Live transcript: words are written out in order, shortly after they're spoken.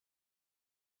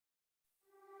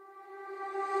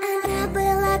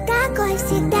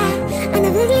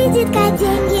выглядит как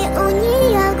деньги у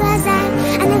нее в глазах.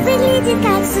 Она выглядит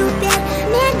как супер,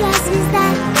 мега звезда.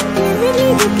 Она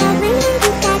выглядит как.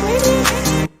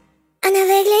 Она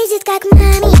выглядит как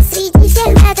маме среди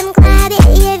всех в этом клубе.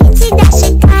 Ее вид всегда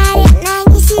шикарен, на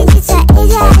ней сидит вся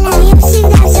идеально. У нее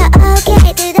всегда все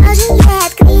окей, ты должен ей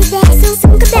открыть дверь.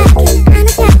 Сумка Биркин, она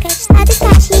фякает, что ты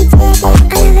скажешь ей теперь.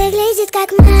 Она выглядит как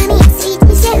маме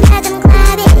среди всех в этом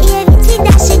клубе. Ее вид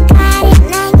всегда шикарен,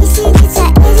 на ней сидит вся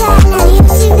идеально. У нее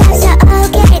всегда все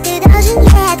окей, ты должен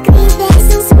ей открыть дверь.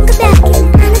 Сумка Биркин,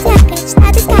 она фякает, что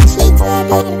ты скажешь ей теперь.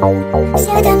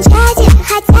 Все в этом чате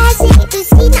хотят с ней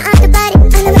тусить на автобаре.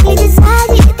 Она выглядит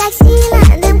сзади так сильно,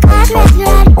 дым как Red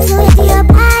Ferrari. Сует ее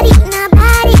парень на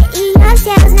баре, ее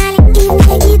все узнали. И в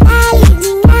ней кидали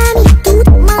деньгами, тут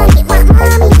мами,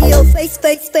 мами. Ее face,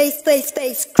 Grace, Grace,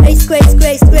 Grace,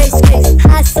 Grace, Grace.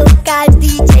 Hustle,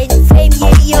 каждый день, фейм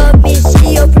ее бич.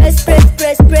 Ее пресс, пресс,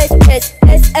 пресс, пресс, пресс.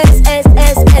 S, S, S,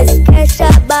 S, S. Кэша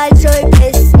большой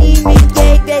пресс, и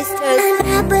ей весь стресс.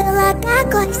 Она была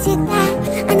такой всегда.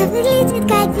 Она выглядит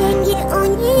как деньги у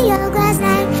нее в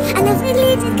глазах. Она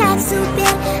выглядит как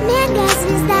супер, мега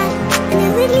звезда. Она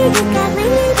выглядит как.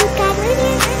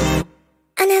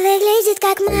 Она выглядит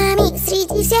как маме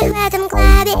среди всех в этом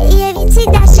клубе. Ее вид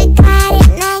всегда шикарен,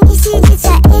 на ней сидит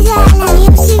вся идеально. У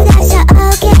нее всегда все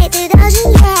окей, ты должен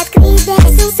ей открыть дверь.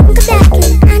 Сумка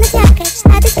Биркин, она фякает,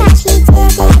 что ты скажешь ей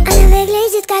теперь. Она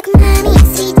выглядит как маме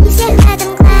среди всех в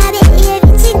этом клубе. Ее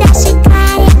вид всегда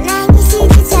шикарен, на ней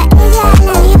сидит вся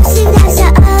идеально. У нее всегда все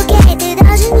окей, ты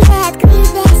должен ей открыть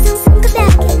дверь. Сумка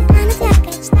Биркин, она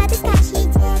фякает, что ты скажешь ей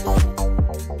теперь.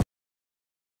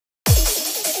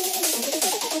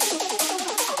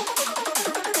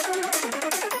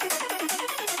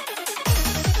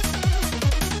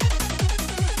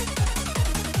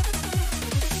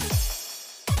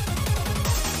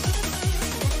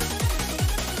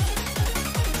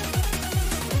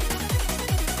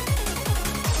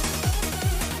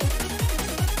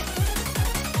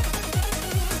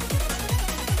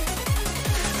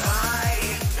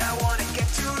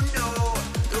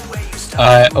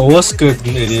 What's good,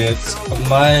 idiots?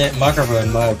 My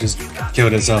microphone might have just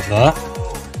killed itself there.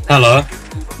 Hello.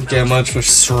 You get much for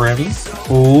shrimp?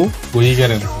 Ooh, what are you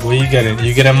getting? What are you getting?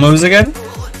 You getting Moe's again?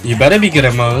 You better be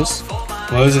getting Moe's.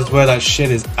 Moe's is where that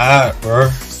shit is at, bro.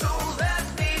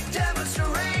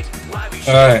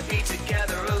 Alright.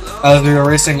 As we were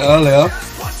racing earlier,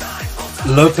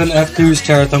 LoPeN F2's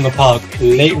Teretonga Park.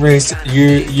 Late race,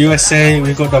 USA,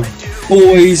 we got the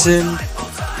boys in.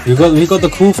 We got the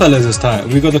cool fellas this time.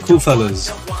 We got the cool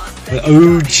fellas. The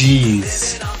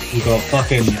OGs. We got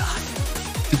fucking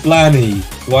Blanny,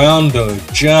 Wyando,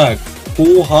 Jack,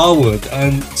 Paul Harwood,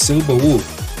 and Silver Wolf.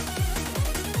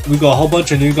 We got a whole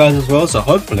bunch of new guys as well, so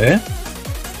hopefully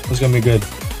it's gonna be good.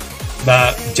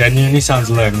 That genuinely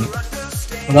sounds lit.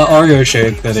 That Oreo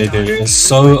shake that they do is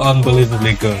so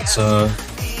unbelievably good. So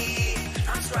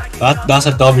that's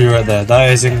a W right there.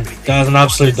 That is an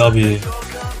absolute W.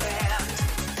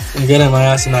 I'm getting my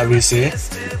ass in that VC,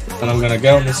 and I'm gonna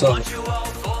get on this other.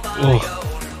 Oh.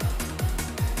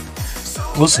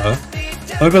 Also,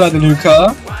 hope you like the new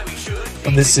car.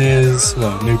 And this is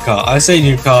new car. I say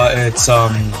new car. It's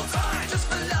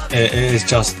it is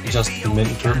just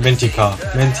minty car.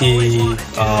 Minty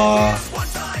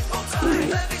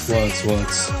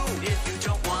words.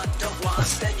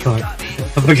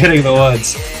 I'm forgetting the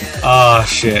words. Ah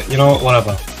shit. You know what?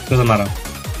 Whatever. Doesn't matter.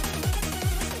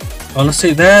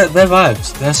 Honestly, they're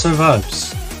vibes. They're so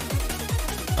vibes.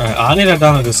 Alright, I need to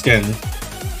download the skin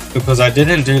because I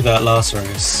didn't do that last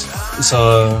race.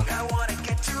 So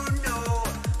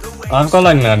I've got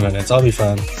like 9 minutes. I'll be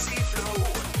fine.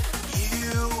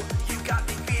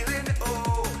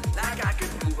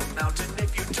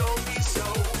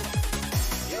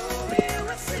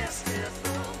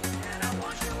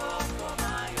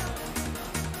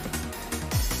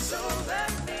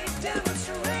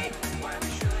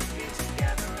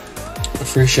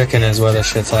 Free chicken is where the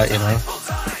shit's at, you know.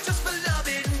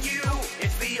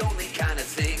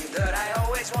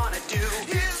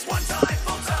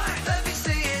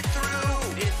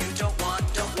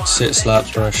 Shit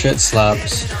slaps, bro. Shit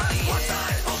slaps.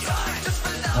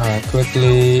 Alright,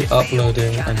 quickly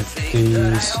uploading and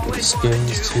these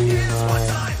skins to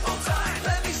my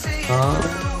car.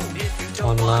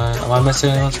 Online. Am I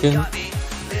missing any skin?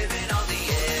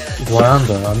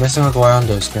 Guayando. I'm missing a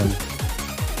Guayando skin.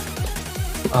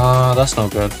 That's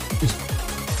not good.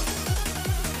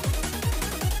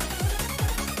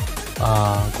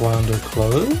 Guayando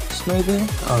clothes, maybe?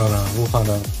 I don't know, we'll find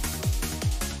out.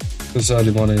 It's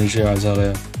early morning as you guys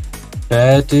earlier.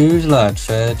 Fair dues, lad,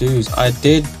 fair dues.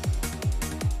 Did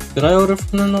I order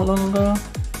from them not long ago?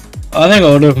 I think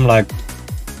I ordered them like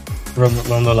from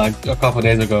like a couple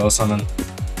days ago or something.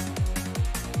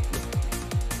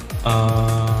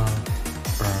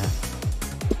 Right.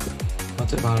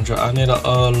 What's it, manager? I need to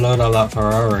load out that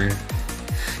Ferrari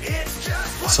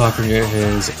so I can get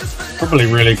his probably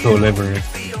really cool livery.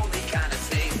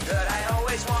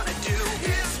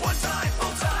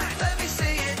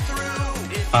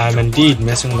 I am indeed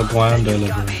missing the Guando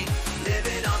livery.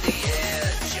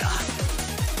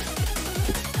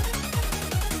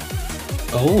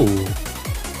 Oh,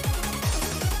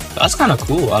 that's kind of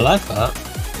cool. I like that.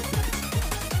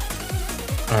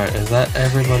 Alright, is that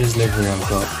everybody's livery I've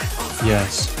got?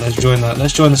 Yes. Let's join that.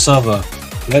 Let's join the server.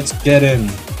 Let's get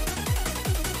in.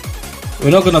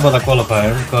 We're not going to bother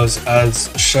qualifying because, as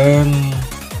shown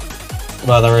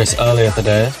by the race earlier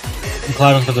today,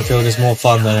 climbing for the field is more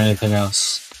fun than anything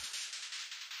else.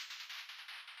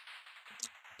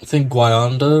 I think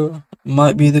Guayando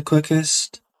might be the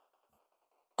quickest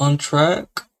on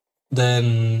track,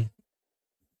 then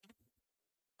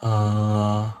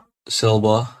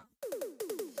Silva.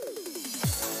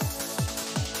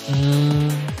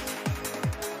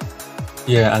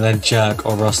 Yeah, and then Jack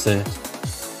or Rusty.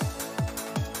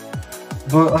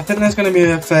 But I think there's going to be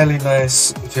a fairly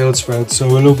nice field spread, so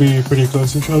we'll all be pretty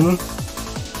close to each other.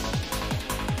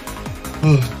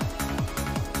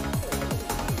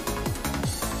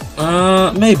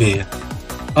 Maybe.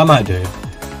 I might do.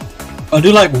 I'll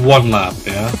do like one lap,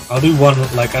 yeah? I'll do one,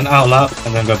 like an out lap,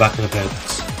 and then go back to the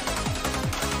pits.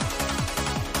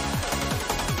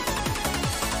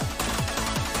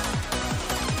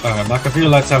 Alright, like I feel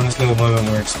like having this little moment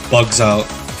where it bugs out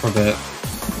for a bit.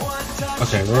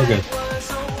 Okay, we're all good.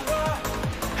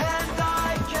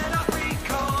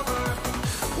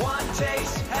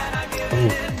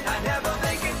 Ooh.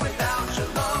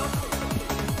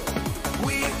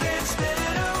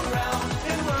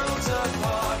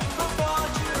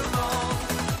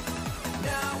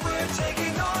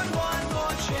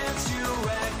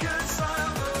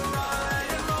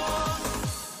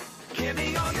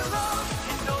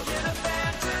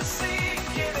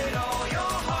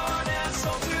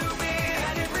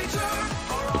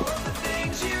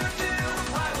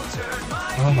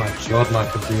 Oh my god, my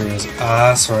computer is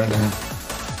ass right now.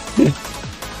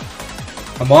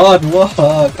 Come on, what?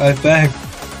 I beg.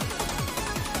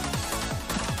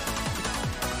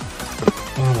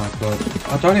 Oh my god.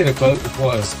 I don't need to close.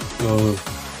 What is. Oh.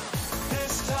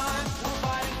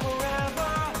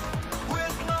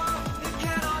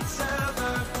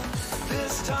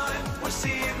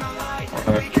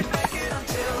 Alright.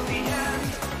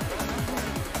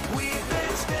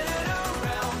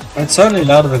 It's certainly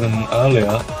louder than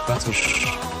earlier. That's a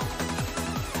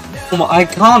Oh my, I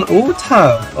can't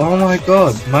alt-tab! Oh my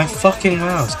god, my fucking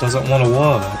mouse doesn't want to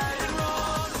work.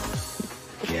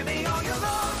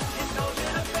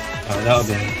 Alright, that'll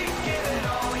do it.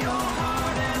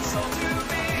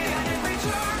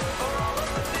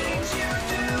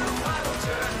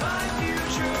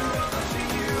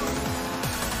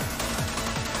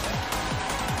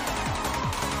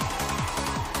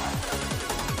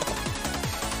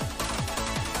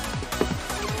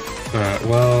 Alright,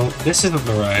 well, this isn't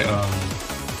the right,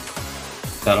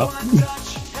 setup.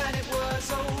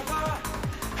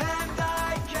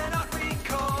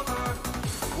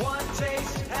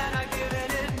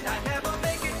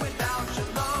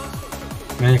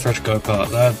 Mini fresh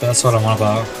go-kart, that's what I'm on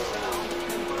about.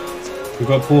 We've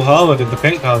got Paul Harwood in the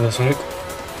pink car this week.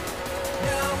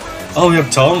 Oh, we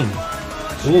have Tong.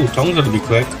 Ooh, Tong's gonna be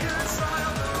quick.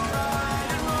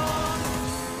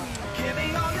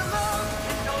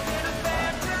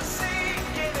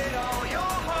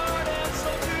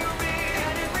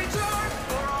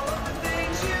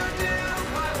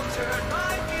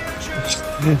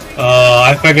 Oh,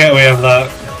 I forget we have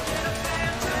that.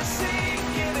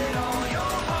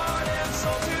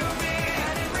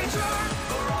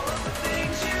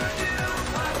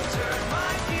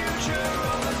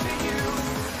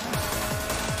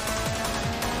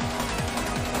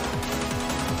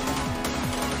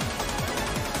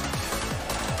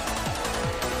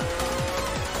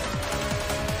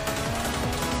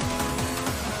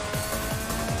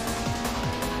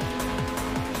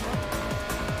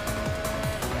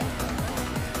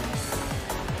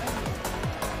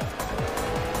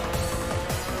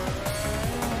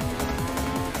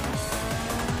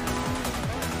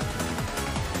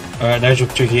 Alright, there's your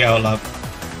tricky out lap.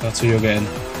 That's what you're getting.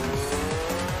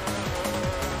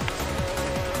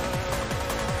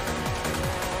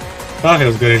 That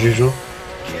feels good as usual.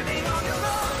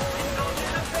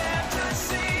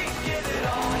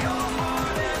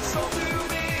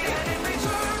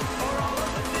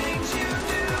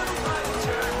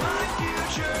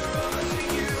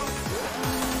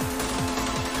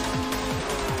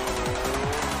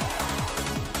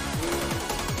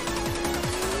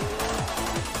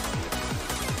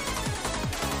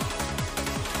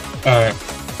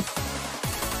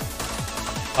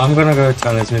 I'm gonna go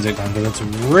turn this music down because it's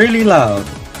really loud.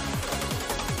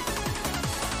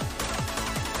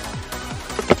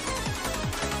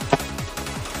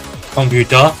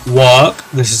 Computer, work.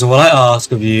 This is all I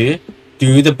ask of you.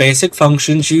 Do the basic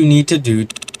functions you need to do,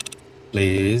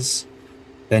 please.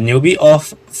 Then you'll be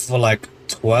off for like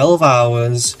 12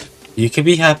 hours. You can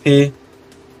be happy.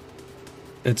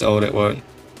 It's old, it won't.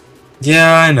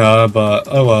 Yeah, I know, but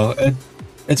oh well.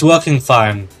 It's working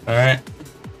fine, alright?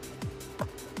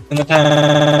 In the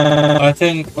time, I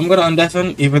think I'm gonna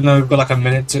undeafen, even though we've got like a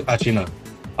minute to. Actually, no.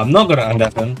 I'm not gonna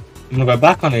undeafen. I'm gonna go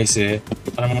back on AC,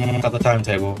 and I'm gonna look at the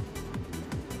timetable.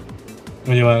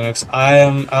 I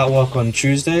am at work on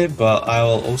Tuesday, but I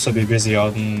will also be busy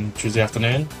on Tuesday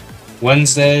afternoon.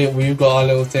 Wednesday, we've got our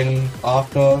little thing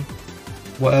after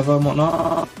whatever and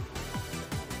whatnot.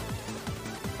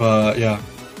 But yeah.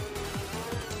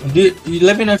 You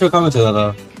let me know if you're coming to that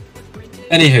though.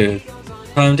 Anywho,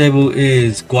 timetable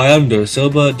is Guayando,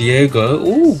 Silva, Diego.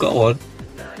 Ooh, got one.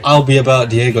 I'll be about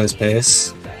Diego's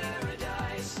pace.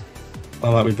 I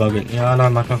might be bugging. Yeah, I know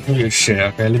my computer is shit.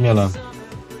 Okay, leave me alone.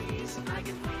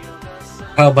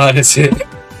 How bad is it?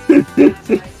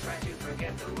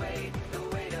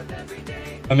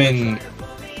 I mean,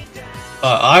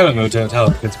 I don't go to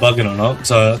tell if it's bugging or not,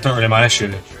 so that's not really my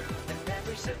issue.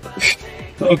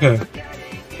 Okay,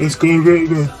 let's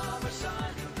go.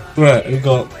 Right, we've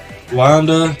got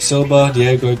Wanda, Silva,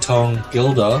 Diego, Tong,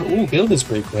 Gilda. Ooh, Gilda's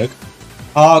pretty quick.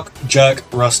 Hark, Jack,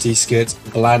 Rusty, Skit,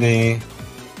 Blanny,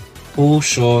 Paul,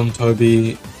 Sean,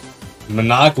 Toby,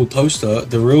 Maniacal Toaster,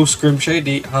 The Real Scrim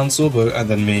Shady, Han Sorbo, and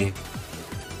then me.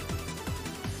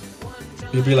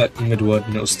 You'll be like mid-word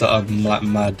and it'll start up like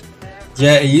mad.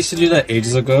 Yeah, it used to do that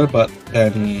ages ago, but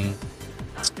then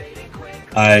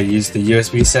I used the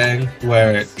USB setting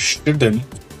where it shouldn't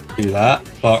do that,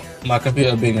 but my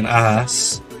computer being an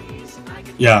ass,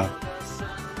 yeah.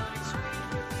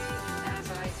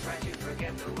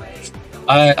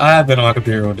 I have been on my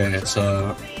computer all day,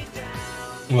 so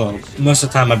well, most of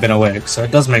the time I've been awake, so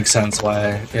it does make sense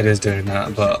why it is doing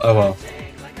that, but oh well.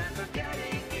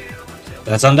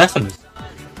 That's undefined.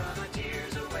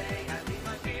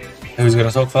 Who's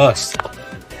gonna talk first?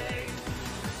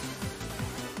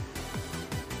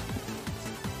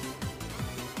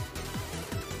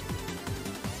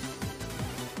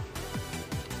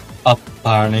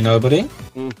 Apparently nobody.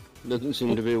 Doesn't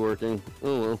seem to be working.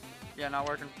 Oh well. Yeah, not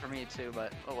working for me too,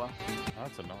 but oh well.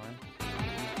 That's annoying.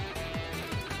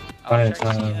 I'll check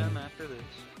CM after this.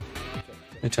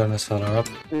 Let me turn this fella up.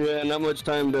 Yeah, not much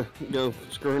time to go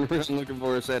screwing around looking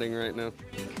for a setting right now.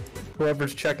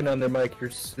 Whoever's checking on their mic, you're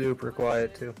super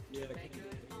quiet too.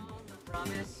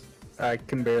 I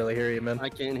can barely hear you, man. I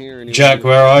can't hear anything. Jack,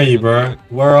 where are you, bro?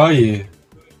 Where are you?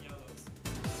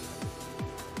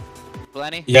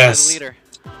 Blenny, yes. you're the leader.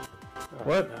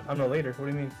 What? I'm the leader. What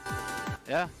do you mean?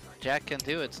 Yeah, Jack can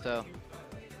do it still.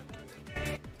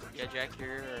 Yeah, Jack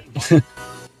here.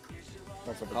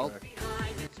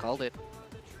 Called it.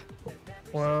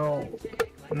 Well,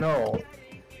 no.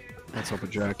 What's up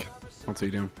with Jack? What's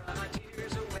he doing?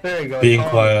 There you go. Being Tom,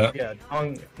 quiet. Yeah,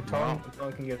 Tom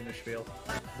can give it a spiel.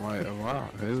 Why? Wow.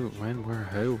 Who? When? Where?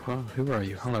 Who? Huh? Who are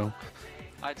you? Hello.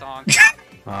 Hi, Tom.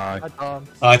 Hi. Hi, Tom.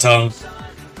 Hi, Tom.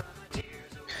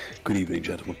 Good evening,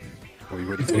 gentlemen. Are you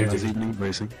ready for this evening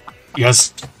racing?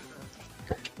 Yes.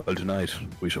 Well, tonight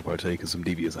we shall partake in some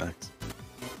devious acts.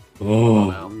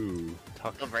 Oh. Ooh.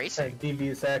 Of racing? Like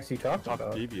devious acts you talked Talk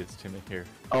about. devious to me here.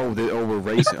 Oh, we're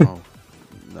racing. Oh,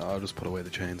 no, I'll just put away the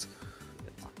chains.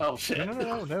 Oh shit.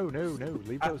 No.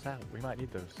 Leave those out. We might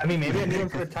need those. I mean, maybe I need them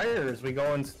for the tires. We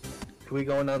going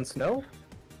on snow?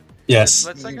 Yes.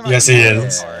 Let's think about Yes, he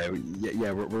is. Alright,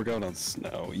 yeah, we're going on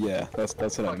snow. Yeah, that's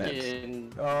what I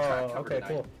meant. Oh, okay,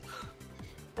 cool.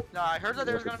 No, I heard that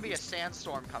there was gonna be a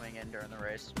sandstorm coming in during the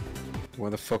race. Why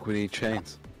the fuck we need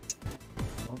chains?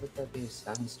 Why would there be a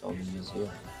sandstorm in New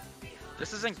Zealand?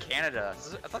 This is in Canada.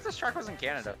 I thought this track was in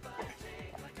Canada.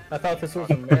 I thought this was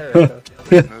America.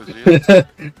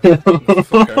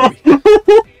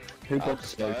 Who booked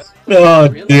space? Oh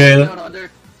dear.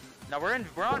 No, we're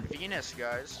on Venus,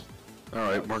 guys.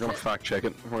 Alright, we're gonna fact check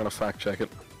it. We're gonna fact check it.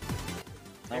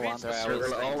 Maybe it's the All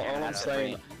furthest thing I'm Canada.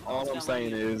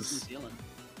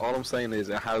 saying is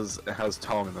it has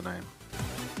Tom in the name.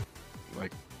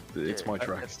 Like, it's my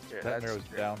track. That narrows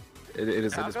it down. It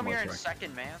is How come my you're in track.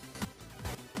 second, man?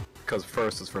 Because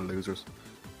first is for losers.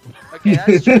 Okay,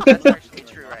 that's true. That's actually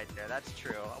true right there. That's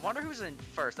true. I wonder who's in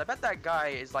first. I bet that guy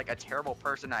is like a terrible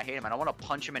person. I hate him. I don't want to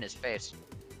punch him in his face.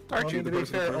 Aren't you To the be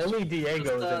person fair, first? only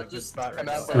Diego is in a good spot right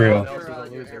now. Real. Everyone else is a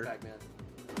loser.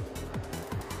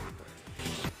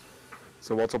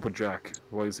 So what's up with Jack?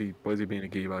 Why is he being a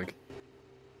gay like?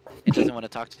 He doesn't want to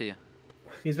talk to you.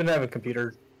 He's been having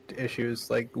computer issues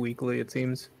like weekly, it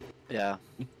seems. Yeah.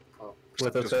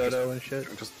 With a photo and shit.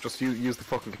 Just use the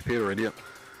fucking computer, idiot.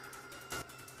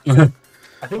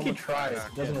 I think he tried. It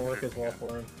doesn't work as well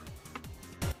for him.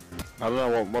 I don't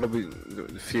know what we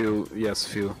few. Yes,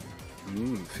 few.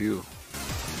 Few.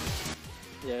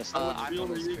 Yes. I'm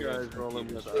you guys rolling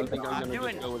with. I think I'm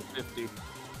gonna just go with 50.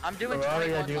 I'm doing Ferrari,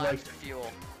 21 I do laps like- to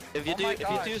fuel. If you Oh do my if you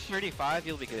do gosh. 35,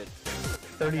 you'll be good.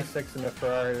 36 in the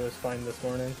Ferrari was fine this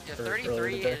morning. Yeah, or earlier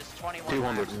 33 today. is 21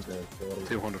 200. laps.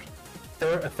 200.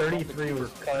 33 was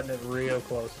cutting it real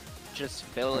close. Just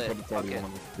fill it. Fuck it.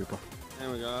 People.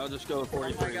 There we go. I'll just go with Oh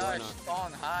 43. my Why gosh, not?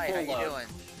 Thong, hi, how you doing?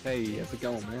 Hey, how's it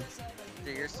going, man?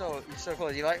 Dude, you're so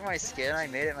cool. You like my skin? I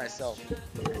made it myself.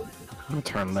 I'm gonna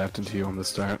turn left into you on the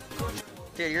start.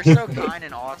 Dude, you're so kind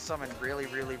and awesome and really,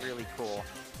 really, really cool.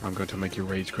 I'm going to make you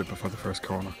rage quit before the first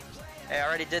corner. Hey, I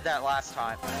already did that last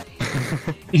time.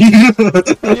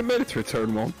 You made it through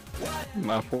turn 1,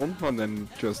 lap 1, and then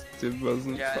just it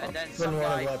wasn't. Yeah, fun. and then Turn some one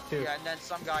guy, and lap two. yeah, and then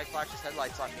some guy flashed his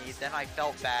headlights on me. Then I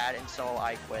felt bad, and so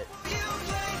I quit.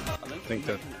 I think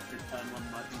that.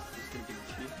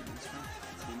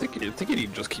 I think you need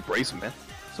to just keep racing, man.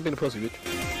 Stop being a pussy,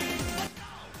 bitch.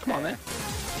 Come on, man.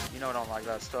 You know I don't like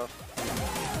that stuff.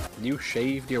 You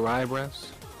shaved your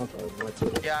eyebrows?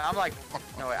 Yeah, I'm like,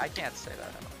 no wait, I can't say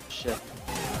that. Shit.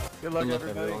 Good luck,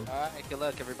 everybody. Alright, good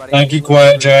luck, everybody. Thank you,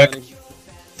 Quiet Jack.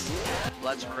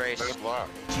 Let's race.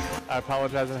 I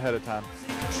apologize ahead of time.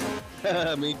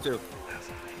 Me too.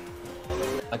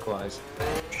 Likewise.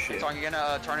 So are you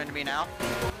gonna turn into me now?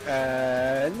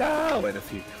 No. Wait a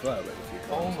few.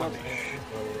 Oh my god.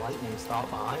 The lightning start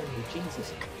behind me.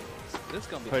 Jesus. This is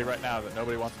gonna be. I'll tell you right now that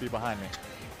nobody wants to be behind me.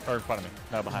 Or in front of me.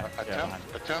 No, behind me. Yeah, behind me.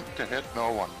 Attempt to hit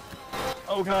no one.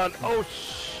 Oh god. Oh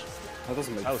shh. That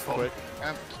doesn't make That was quick.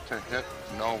 Attempt to hit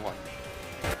no one.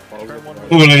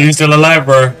 Cool, are you still alive,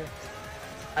 bro?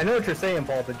 I know what you're saying,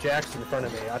 Paul, but Jack's in front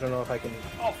of me. I don't know if I can.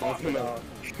 Oh fuck!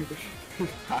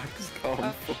 Hacks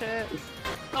gone.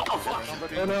 Oh fuck!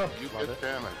 Somebody, Oh, no. you get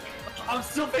damaged. I'm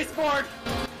still baseboard.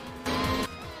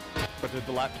 But did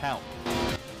the lap count?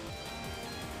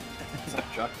 Is that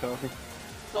Jack talking?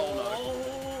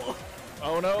 Oh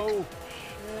Oh no.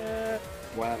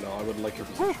 Wow, no, I would like your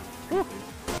position.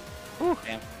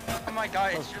 Oh my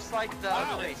god, it's just like the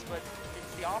other race, but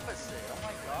it's the opposite. Oh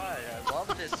my god, I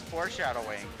love this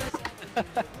foreshadowing.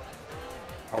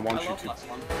 I want I you love to. last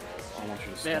one. I want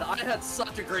you to. Man, stop. I had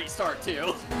such a great start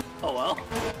too. Oh well.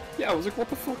 Yeah, I was like, what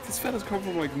the fuck? This fella's come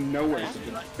from like nowhere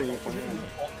to just be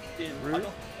Rude.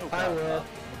 I will. Oh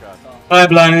god. Bye,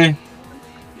 Blaney.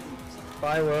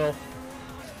 I will.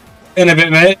 In a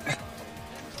bit, mate.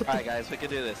 Alright, guys, we can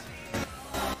do this.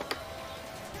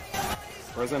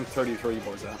 Where's M33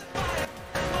 boys at?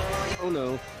 Oh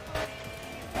no.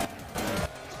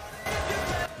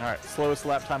 Alright, slowest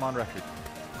lap time on record.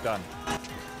 Done.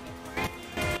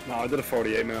 No, I did a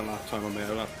 48-minute lap time on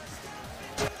there.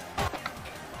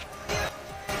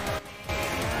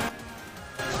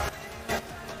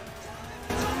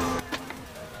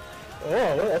 Oh,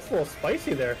 well, that's a little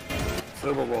spicy there.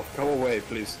 Silver Wolf, go away,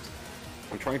 please.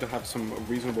 I'm trying to have some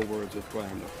reasonable words with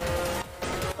Graham.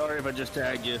 Sorry if I just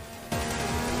tagged you.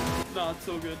 No, it's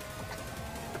so good.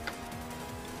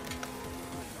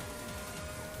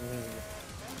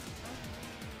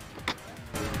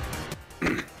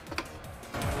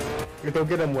 Go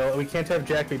get him, Will. We can't have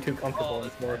Jack be too comfortable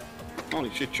anymore. Holy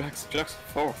shit, Jack's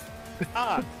fourth.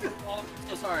 Ah! Oh, I'm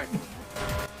so sorry.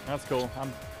 That's cool.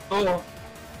 I'm Oh.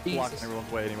 blocking Jesus.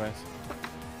 everyone's way anyways.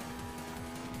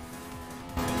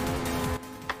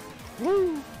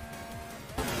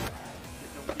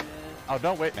 Oh,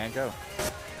 don't wait, man. Go.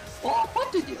 Oh,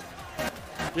 what did you?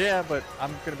 Yeah, but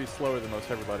I'm gonna be slower than most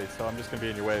everybody, so I'm just gonna be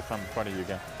in your way if I'm in front of you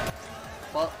again.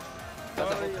 Well, that's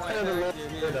the whole point. Kind of a little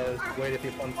weirdo is wait if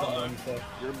you punch someone, so.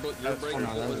 Your That's breaking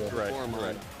fine, was that's right, before you're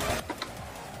mine.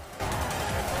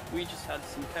 We just had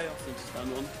some chaos in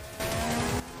stand on.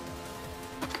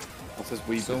 What's this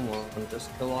weed? Someone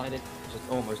just collided. Just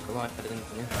almost collided, didn't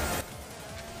you?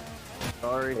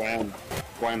 Sorry.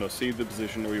 Guano, see the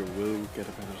position where you will get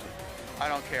a penalty. I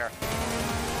don't care.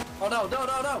 Oh no, no,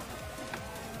 no, no!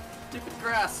 Stupid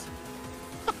grass.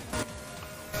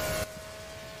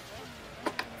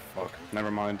 Fuck,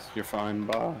 never mind, you're fine,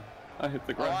 bye. I hit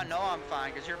the Oh, I ground. know I'm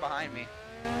fine, because you're behind me.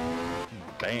 You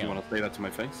Damn. wanna say that to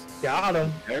my face? Got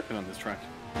him. Hairpin on this track.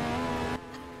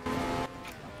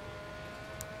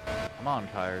 Come on,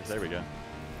 tires. There we go.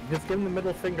 Just give him the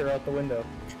middle finger out the window.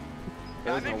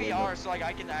 I'm in no VR, window. so like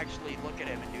I can actually look at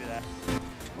him and do that.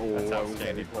 Oh, That's I was very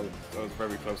outstanding. close. I was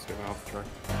very close to getting off the track.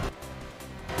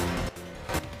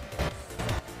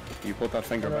 You put that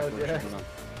finger back. Yeah.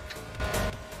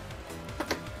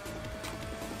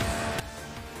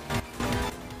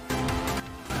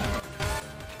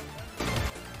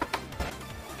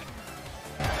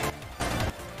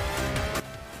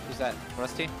 Who's that?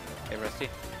 Rusty? Hey, Rusty,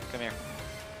 come here.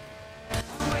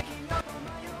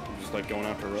 I'm just like going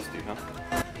after Rusty, huh?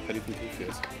 How do you think he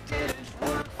feels?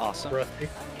 Awesome. Rusty.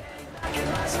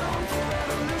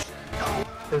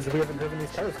 Because we haven't driven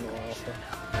these cars in a while, so.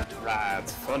 Ah,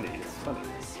 it's funny. It's funny.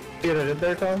 You get it in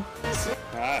there, Tom?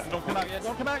 Ah. Don't come out yet.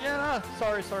 Don't come out yet. Ah,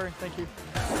 sorry. Thank you.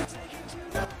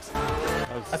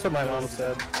 That's what my mom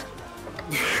said.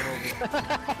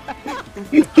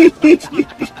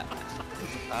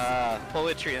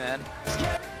 Poetry, man.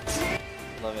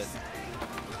 Love it.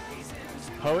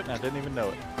 Poet, and I didn't even know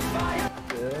it.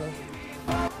 Yeah.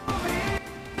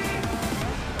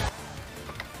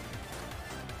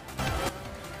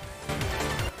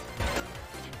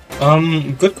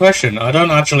 Good question. I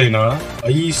don't actually know. Are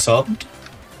you subbed?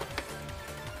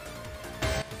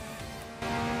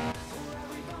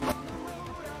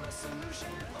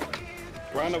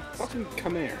 Random, fucking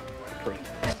come here. Prick.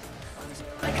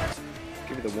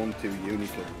 Give me the 1-2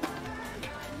 Uniqlo.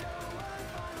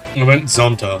 I went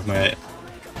Zonta, mate.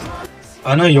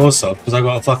 I know you're subbed because I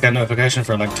got a fucking notification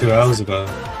for it like 2 hours ago.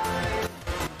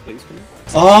 Please come here.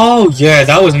 Oh, yeah,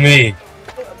 that was me.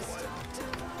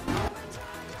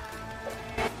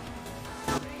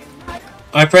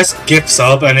 I pressed gift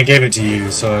sub and it gave it to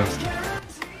you, so...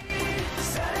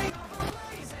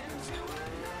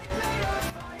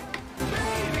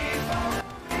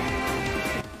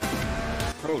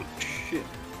 Holy shit.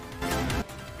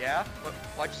 Yeah?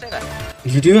 Why'd you say that?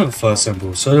 You do have a first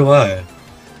symbol, so do I.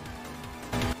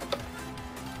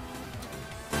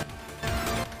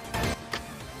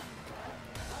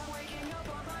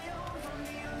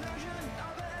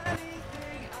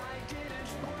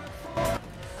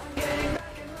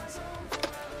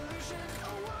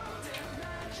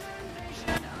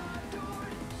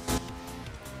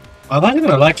 I'm actually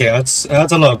gonna like it. It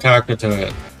adds a lot of character to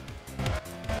it.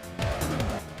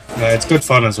 Yeah, it's good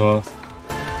fun as well.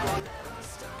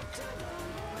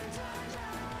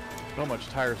 So much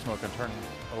tire smoke on turn,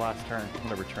 the last turn,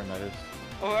 whatever turn that is.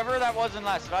 Whoever that was in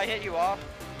last, did I hit you off?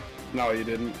 No, you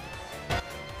didn't.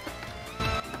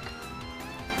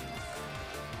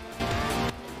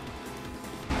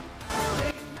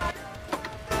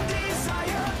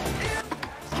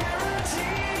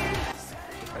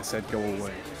 I said go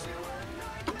away.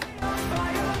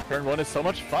 Turn 1 is so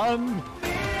much fun!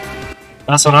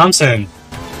 That's what I'm saying.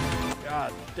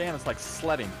 God damn, it's like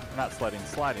sledding. Not sledding,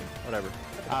 sliding, whatever.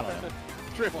 I don't know.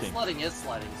 Drifting. Well, sledding is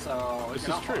sledding, so... This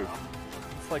you're is not true. far off.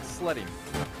 It's like sledding.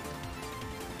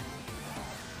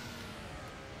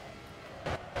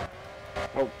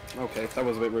 Oh, okay, that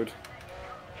was a bit rude.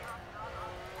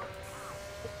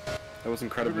 That was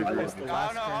incredibly rude. I don't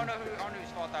know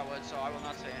whose fault that was, so I will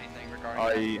not say anything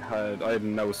regarding that. I had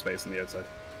no space on the outside.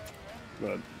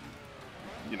 But,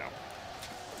 you know.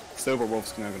 Silver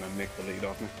Wolf's now gonna nick the lead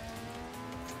off me.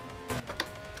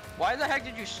 Why the heck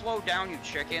did you slow down, you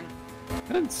chicken?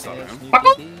 I didn't slow down.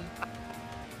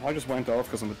 I just went off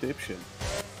because I'm a dipshit.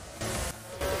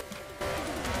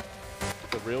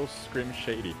 The real Scrim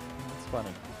Shady. That's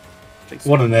funny.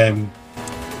 What a name.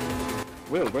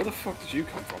 Will, where the fuck did you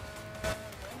come from?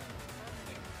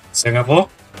 Singapore?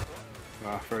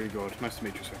 Ah, very good. Nice to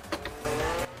meet you, sir.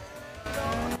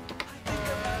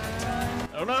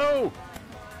 Oh no!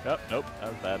 Yep, nope, that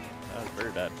was bad. That was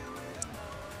very bad.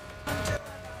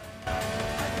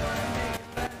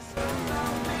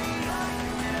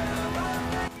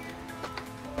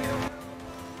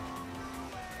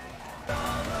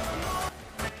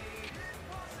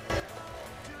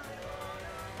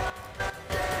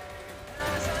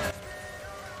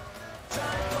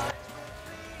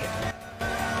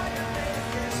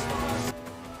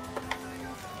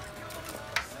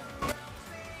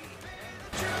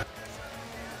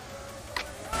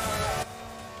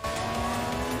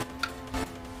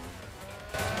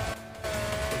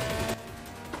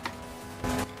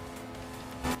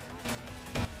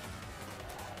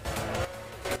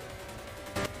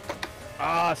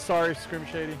 Ah, sorry, Scrim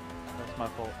Shady. That's my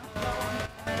fault.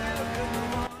 That's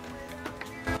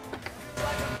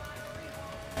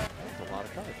a lot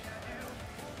of cars.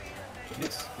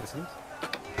 Yes, yes it is.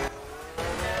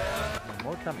 There's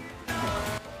more coming.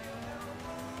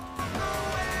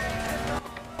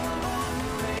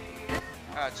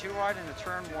 Too wide into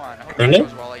turn 1. I hope Really? that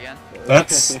goes well again.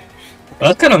 That's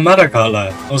kind of mad, I can't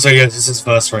lie. Also, yeah, this is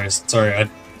first race. Sorry, I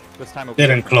This time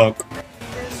didn't clock.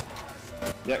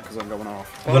 Yeah, because I'm going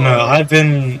off. But no, I've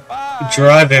been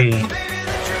driving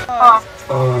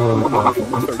Oh, okay.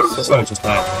 So just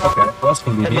that. Okay, well, that's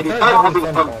convenient.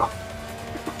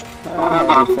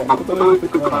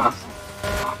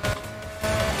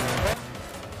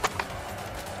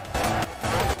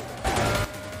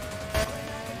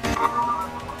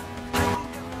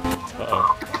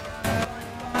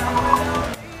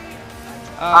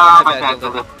 My bad,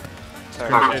 Dylan.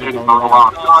 Sorry. Oh,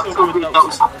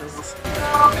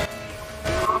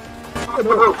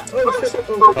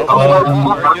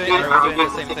 We're doing the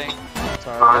same thing.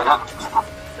 Sorry.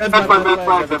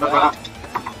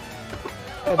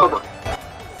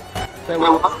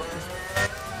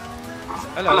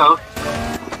 Hello.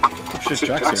 Shit,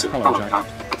 Jack's here. Hello, Jack.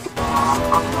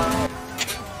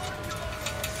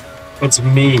 it's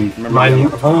me. My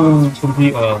whole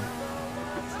computer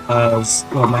has.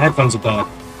 Well, my headphones are bad.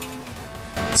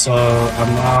 So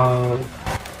I'm now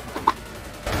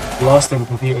lost in the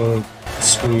computer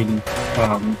screen.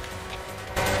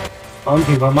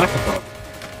 Onto my microphone.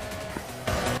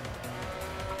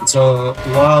 So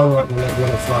while we're at the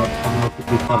little flight, I'm going to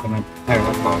quickly plug in a pair of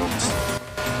headphones.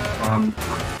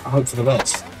 I hope for the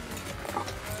best.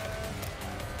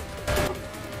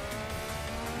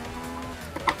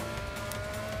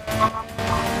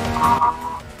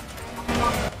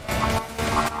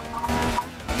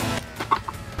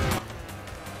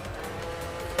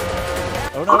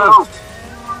 Oh no!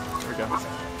 There we go.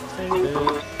 Save it.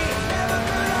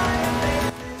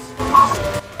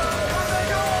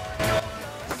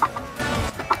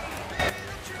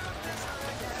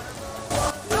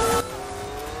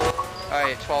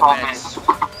 Alright, 12 minutes.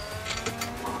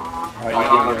 Alright,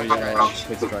 yeah.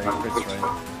 It's right.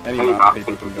 Any map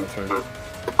people can go through.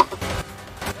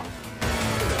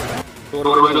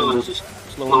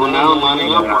 Slowing down,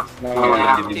 lining up.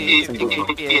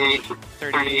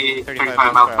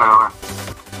 35 miles per hour.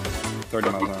 30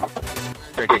 miles an hour.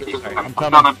 30, sorry. I'm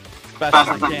coming. Fast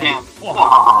as I can.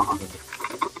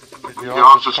 You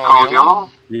all just call yellow?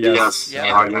 Yes.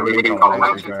 Yeah. Alright, we can call it.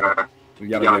 We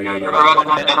gotta go.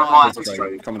 It's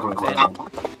right. Coming to us.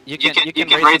 You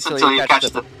can race until you catch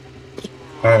the...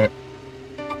 Alright.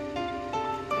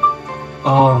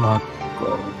 Oh my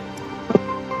god.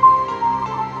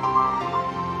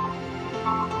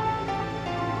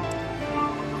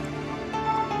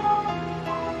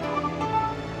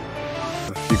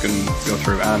 You can go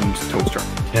through and Toaster.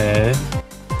 Okay.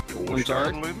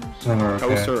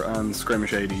 Toaster and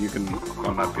Skirmish 80, you can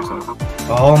on that piece of.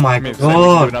 Oh my god!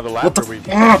 What the fuck?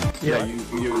 Yeah,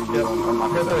 you on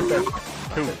that piece.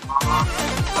 Who?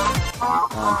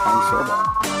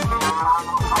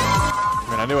 I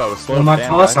mean, I knew I was slow. Well, my damn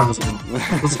car guy. sounds.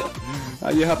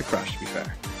 You had the crash, to be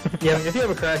fair. Yeah, if you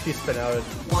have a crash, you spin out. It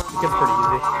gets pretty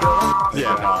easy.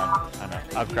 Yeah, I know.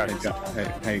 I've crashed.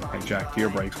 Hey, Jack, do your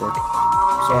brakes work?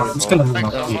 Sorry, I'm just gonna move my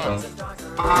feet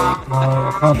I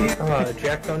can't.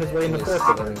 Jack found his way in the forest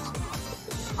then.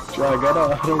 Jack, I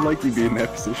don't like you being in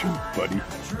that position, buddy.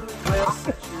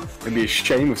 It'd be a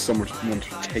shame if someone wanted to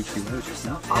take you out.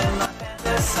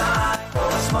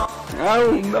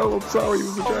 Oh no, I'm sorry, it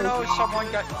was a joke. Oh no,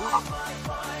 someone got...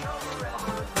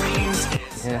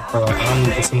 Dang,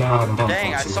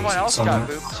 someone else got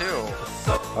booped too.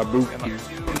 I booped you.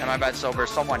 Am I bad sober?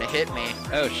 Someone hit me.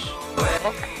 Oh sh.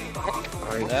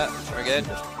 Yeah, we're good.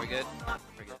 We're good.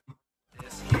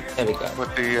 There we go.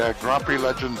 But the Grand Prix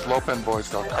Legends LoPeN boys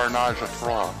got Carnage à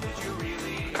Trois.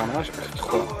 Carnage?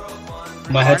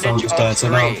 My headphones just died, so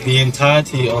now the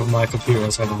entirety of my computer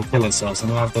is having to kill itself, so I'm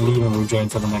gonna have to leave and rejoin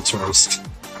for the next race.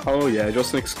 Oh yeah,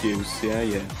 just an excuse.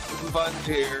 Yeah. Fun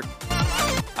here.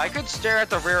 I could stare at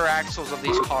the rear axles of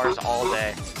these cars all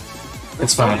day.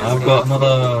 It's fine, I've got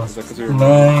another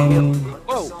 9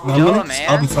 minutes, man.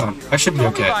 I'll be fine. I should be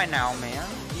okay. Fine now, man.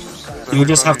 You'll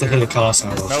just have to hear the car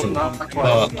sound or shit.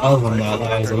 But other than that,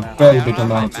 that is a very big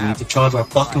amount for me to charge my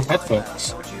fucking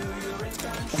headphones.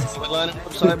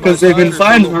 Because they've been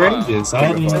fine for ages, I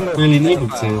haven't really needed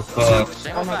to, but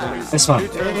it's fine.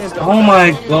 Oh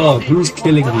my god, who's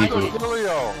killing people?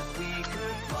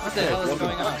 What the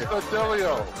hell is going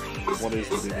on? What is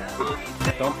this?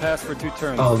 Don't pass for 2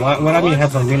 turns. Oh, when I mean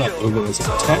headphones, you're not over this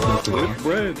technically.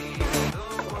 Bread.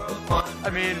 I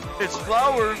mean, it's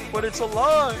flowers, but it's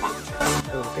alive. I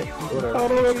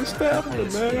don't understand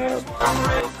it, man.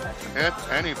 Hit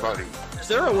anybody. Is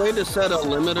there a way to set a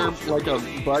limiter, like a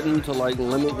button to like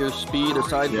limit your speed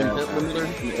aside from hit limiter?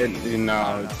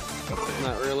 No.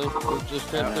 Not really. It's just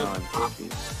hit it.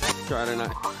 Try it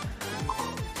out.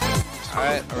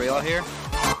 Alright, are we all here?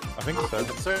 I think so.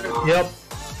 Yep.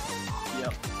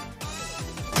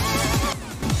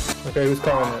 Okay, who's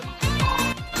calling it?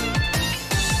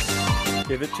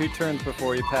 Give it 2 turns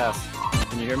before you pass.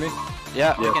 Can you hear me?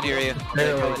 Yeah, we can hear you.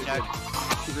 Barely. Call it, Jack.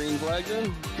 Green flag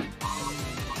then.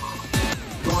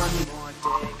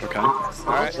 Okay.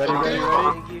 Alright, ready?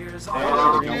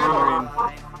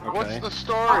 What's the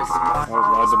story? Oh,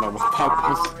 I don't know what that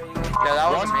was. Yeah, that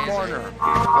was One amazing. corner.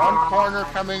 One corner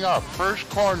coming up. First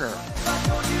corner.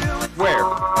 Where?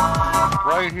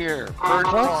 Right here. First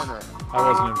corner. I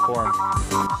wasn't informed.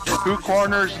 2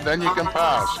 corners, then you can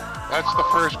pass. That's the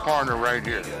first corner right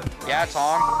here. Yeah,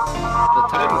 Tom. The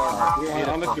time warmer.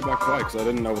 Yeah, I'll let you back twice because I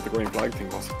didn't know what the green flag thing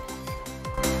was.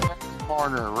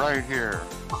 Corner right here.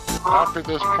 After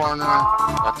this corner,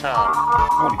 a towel.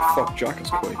 Holy fuck, Jack is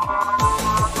quick.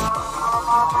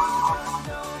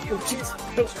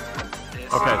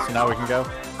 Okay, so now we can go?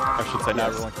 I should say now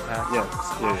everyone can pass? Yeah.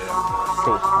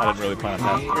 Cool. I didn't really plan on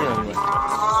passing here anyway.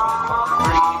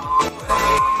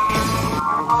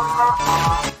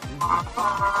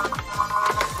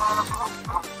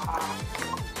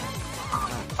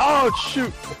 Oh,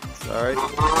 shoot! Sorry.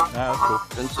 Nah, that's cool.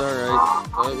 That's alright.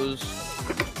 That was...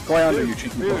 Go under you,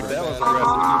 cheeky Dude, fucker. that was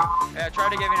aggressive. Yeah, I tried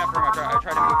to give you enough room. I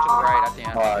tried to move to the right at the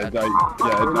end. No, at the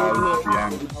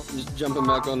end. Just jumping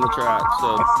back on the track,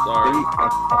 so I sorry.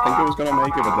 think it was gonna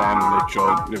make it, but then it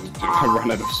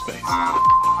ran out of space.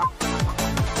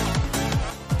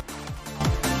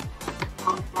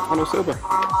 Oh no, Silver.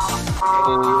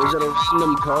 So, is it a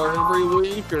random car every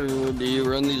week, or do you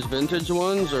run these vintage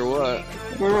ones, or what?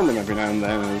 We run them every now and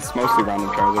then, and it's mostly random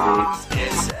cars every week.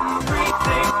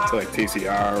 So like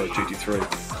TCR or GT3.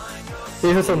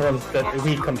 These are some ones that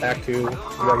we come back to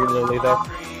regularly, though.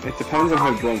 It depends on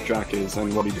how drunk Jack is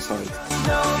and what he decides. Oh,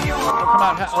 come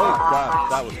on. Oh, God,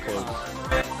 that was close.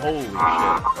 Holy shit.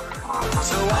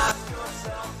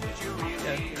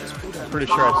 I'm pretty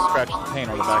sure I scratched the paint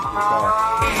on the back of your car.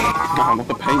 No, not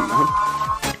the paint, man.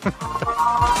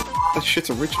 That shit's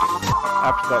original.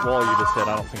 After that wall you just hit,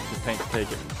 I don't think the paint can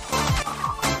take it.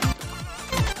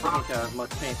 I don't got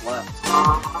much paint left.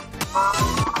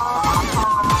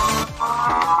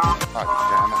 God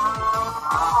damn it.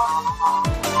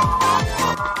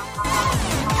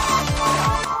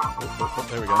 Oh,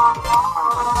 there we go.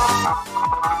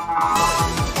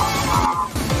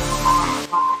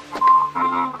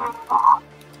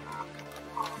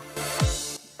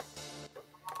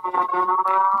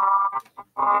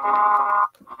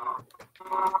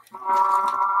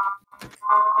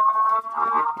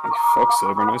 Fuck,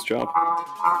 Silver, nice job.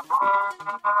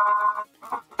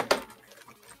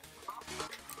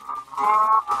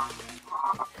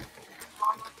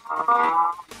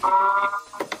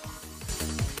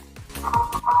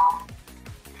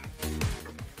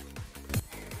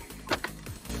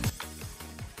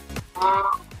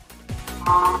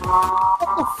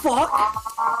 What the fuck?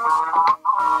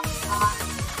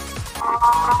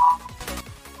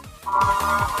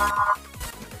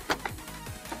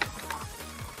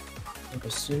 Like,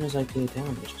 as soon as I go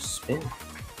down, they just spin.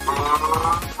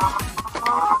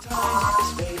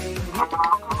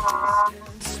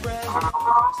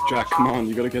 Jack, come on,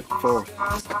 you gotta get the fourth.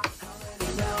 My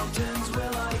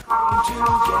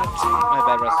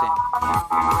bad, Rusty.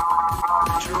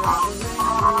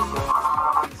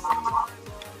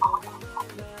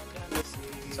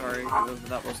 Sorry,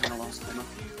 that wasn't a lost enough.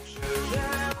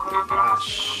 Ah,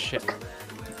 shit.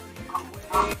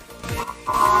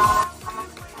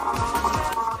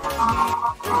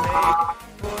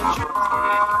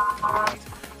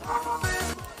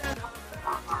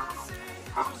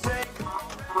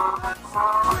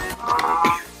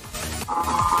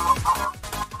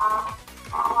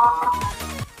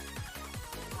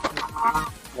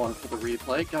 One for the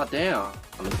replay? Goddamn.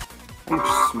 How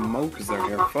much smoke is there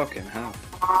here? Fucking hell.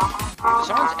 Did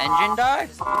someone's engine die?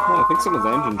 No, I think someone's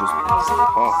engine just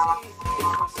popped.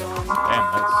 Damn,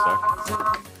 that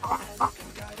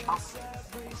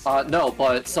sucks. No,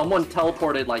 but someone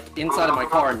teleported like inside of my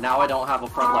car, and now I don't have a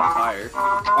front left tire.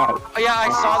 Oh. Oh yeah, I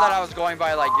saw that. I was going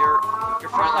by. Like your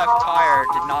front left tire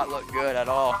did not look good at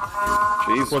all.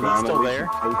 Jeez, Was it man, still at least there? you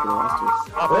paid for the rest of it.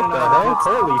 What the hell?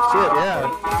 Holy shit, yeah.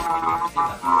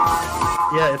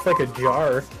 Yeah, it's like a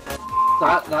jar.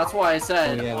 That's why I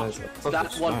said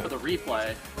that's one smart. for the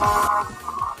replay.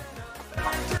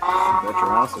 Bet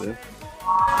your ass it is.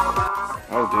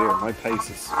 Oh dear, my pace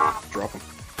is dropping.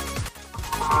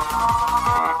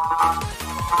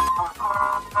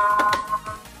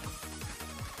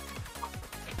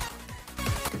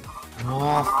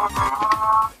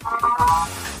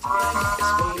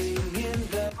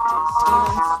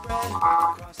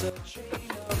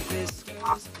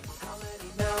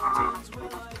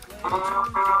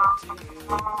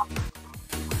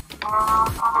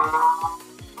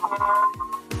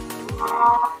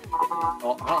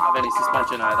 Well, I don't have any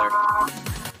suspension either.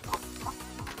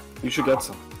 You should get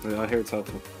some. Yeah, I hear it's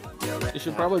helpful. You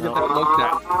should probably get that looked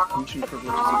at. Fusion privileges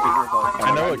a bigger bug.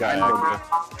 I know a guy actually.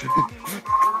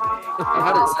 I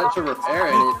had it set to repair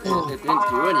and it didn't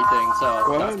do anything, so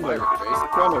that's my replace.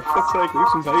 Well, for fuck's sake, leave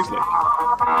some basic.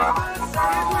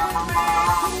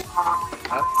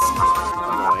 That's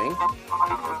annoying.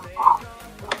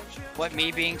 What,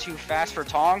 me being too fast for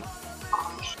Tong?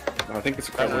 I think it's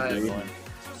a credit to you.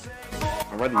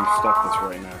 I'd rather you stop this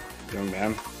right now, young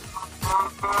man.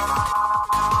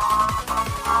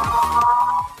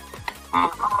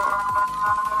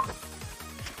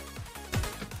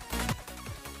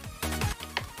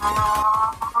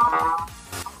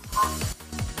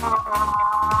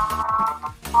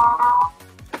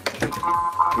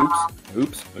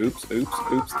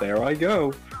 Oops, there I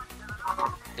go.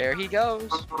 There he goes.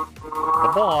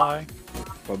 Bye-bye.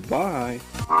 Bye-bye.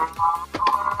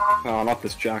 Oh, not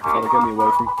this Jack fella, get me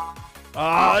away from...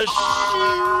 Ah,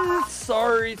 shit!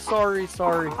 Sorry.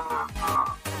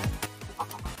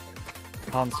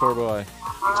 Consor boy.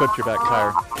 Clipped your back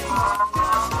tire.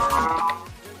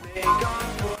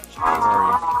 Where are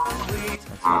you?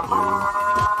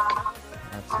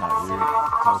 That's not you. That's not you.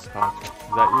 That's cock. Is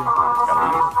that you? It's gotta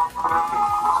be you.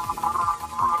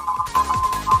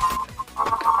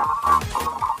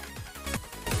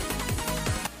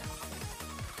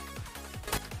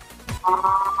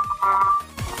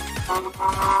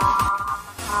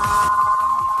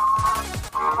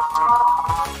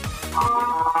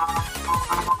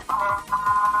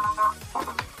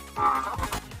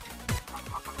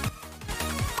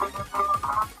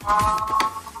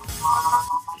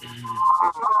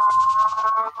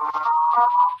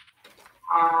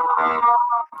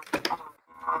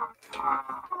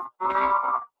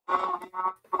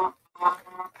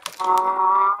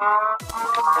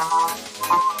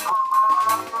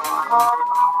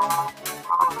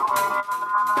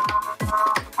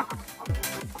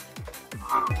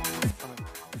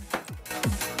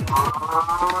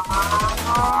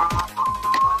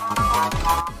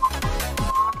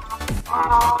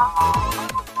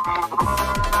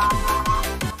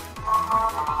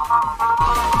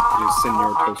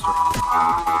 Senor Toaster.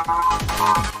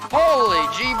 Holy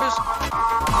Jeebus!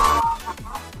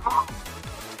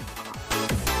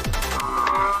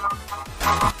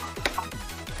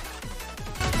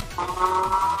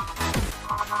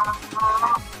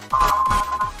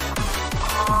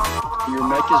 Your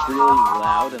mic is really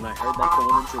loud, and I heard that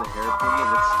going into the hairpin,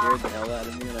 and it scared the hell out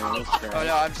of me, and I almost cried. Oh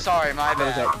no, I'm sorry, my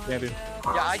bad. Andy.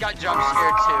 Yeah, I got jump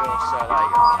scared too, so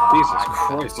like... Jesus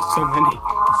Christ, there's so many.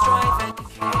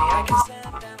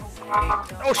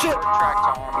 Oh shit!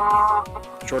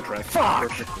 Short track.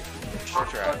 Fuck! Short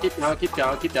track. Keep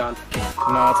down.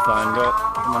 No, it's fine. Go.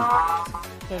 Come on.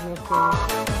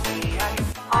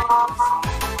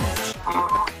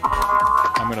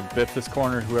 I'm gonna biff this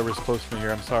corner, whoever's close to me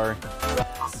here, I'm sorry.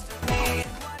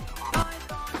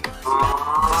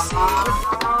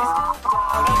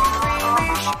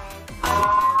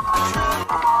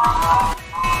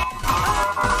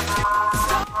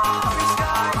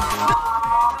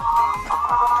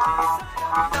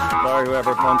 Sorry,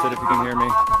 whoever punted, if you can hear me.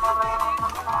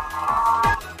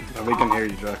 No, we can hear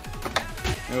you, Jack.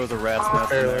 It was a rat's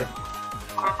nest in there.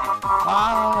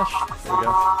 Ah, there we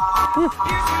go. Whew.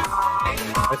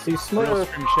 I see smoke. Real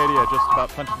Scream Shady, I just about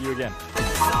punched you again.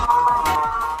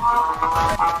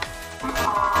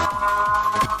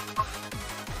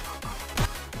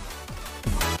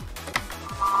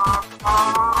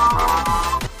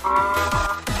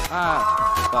 Ah,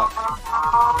 fuck.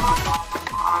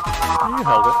 You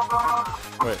held it.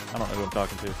 Wait, I don't know who I'm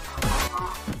talking to.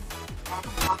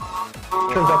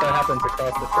 Turns out that happens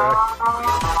across the track.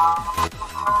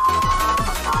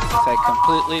 I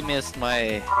completely missed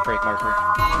my brake marker.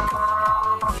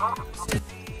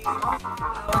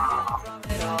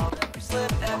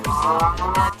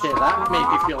 Okay, that made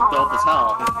me feel dope as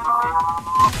hell.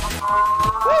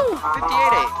 Woo!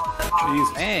 58-8.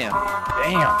 Jesus.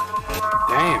 Damn.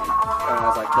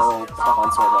 As I kill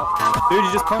Consor though. Dude,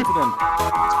 you just punted him.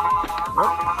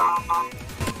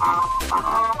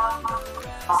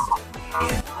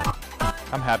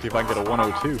 I'm happy if I can get a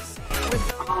 102.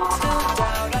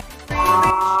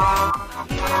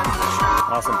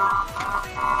 Awesome.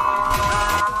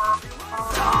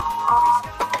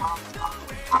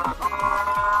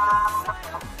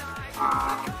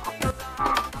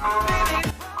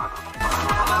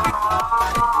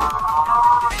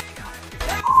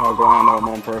 I'll go on, I'm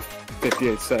on for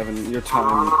 58.7. Your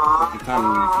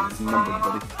time is numbered,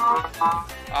 buddy.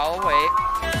 I'll wait.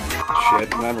 Shit,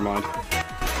 never mind.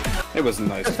 It was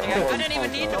nice. I didn't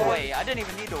even need to wait.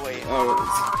 Oh,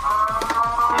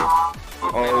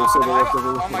 Oh, Silver Wolf,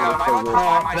 Silver Wolf, Oh my god, am I about to Oh,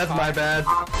 find my that's phone? my bad.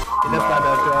 That's my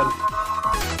bad, John.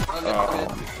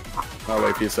 I'll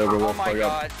wait for you, Silver Oh Wolf. my I got.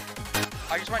 god.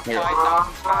 I just went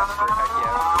 5,000 faster, heck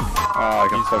yeah. I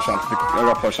got pushed onto the. I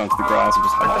got pushed onto the grass and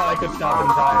just. I thought I could stop in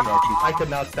time. I could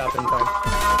not stop in time.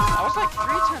 I was like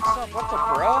 3/10 up, what the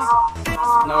bro?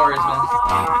 No worries, man.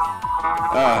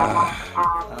 Ah. I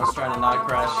was trying to not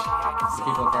crash.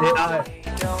 People are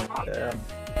Yeah.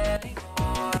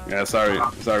 Yeah, sorry,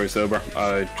 Silver.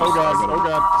 I just. Oh god, I gotta- oh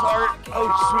god. Sorry. Oh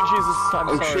sweet Jesus, I'm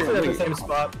Oh, sorry. shit. We're at the same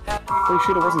spot. Holy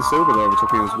shit, it wasn't Silver though, it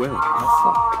took me as Will.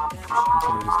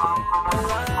 Somebody just hit me.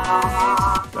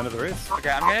 End of the race. Okay,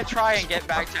 I'm gonna try and get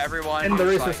back to everyone. And the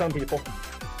who's race for like- some people.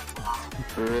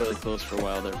 We're really close for a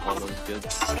while there, Paul. That was good.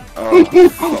 Oh, for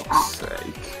fuck's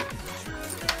sake.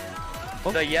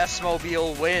 The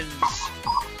Yes-mobile wins.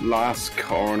 Last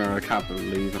corner, I can't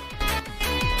believe it.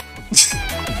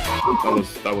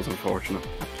 that was unfortunate.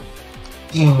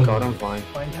 God, I'm fine.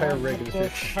 My entire rig is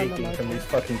just shaking from these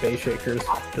fucking bay shakers,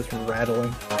 just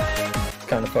rattling. It's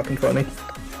kind of fucking funny.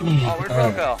 Oh, where'd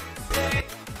Will go?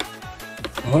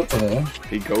 Hopefully.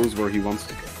 He goes where he wants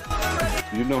to go.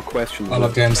 You don't question the I'll will.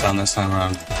 have game sound this time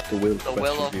around. The will. The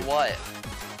will of what?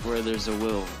 Where there's a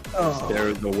will. Oh.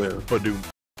 There's the will. Badoom.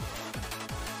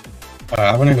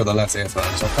 Alright, I've only got the left earphone,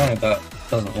 so apparently that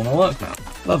doesn't want to work now.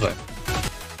 Lovely.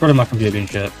 Probably my computer being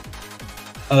shit.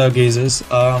 Hello geezers.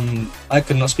 I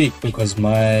could not speak because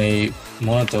my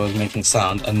monitor was making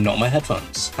sound and not my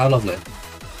headphones. How lovely.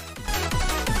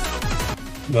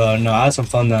 But no, I had some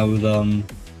fun there with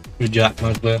Jack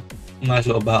mostly. Nice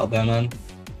little battle there, man.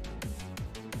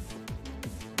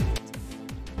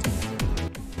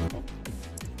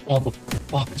 What the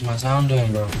fuck is my sound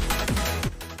doing, bro?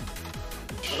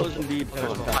 That was indeed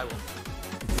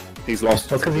He's lost.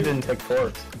 That's because he didn't take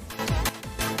fours.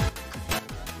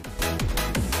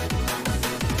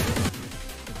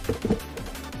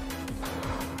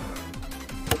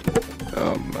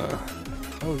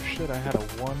 Oh shit, I had a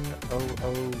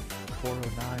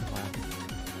 100,409 lap.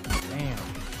 Damn.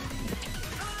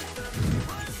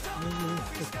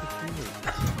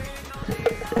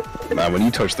 Man, when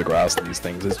you touch the grass in these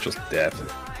things, it's just death.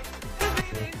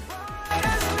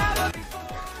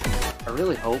 I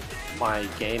really hope my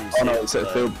game. Oh no,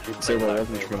 Silver,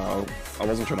 I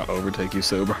wasn't trying to overtake you,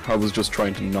 Silver. I was just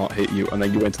trying to not hit you, and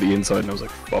then you went to the inside, and I was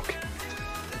like, fuck.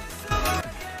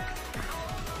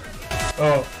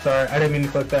 Oh, sorry, I didn't mean to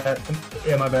click that.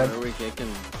 Yeah, my bad. Where are we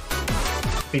kicking?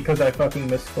 Because I fucking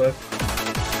misclicked.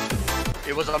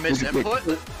 It was a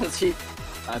misinput?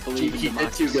 I believe He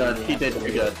did too good. He did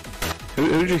too good. Who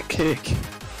did you kick?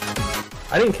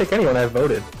 I didn't kick anyone, I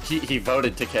voted. He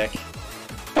voted to kick.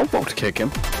 Don't vote to kick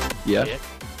him. Yeah.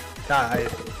 I'm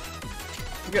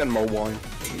getting more wine.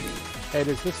 Hey,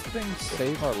 does this thing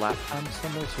save our lap time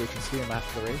symbol so we can see them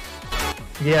after the race?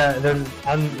 Yeah, there's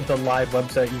on the live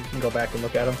website, you can go back and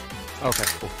look at them. Okay,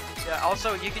 cool. Yeah,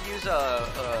 also, you could use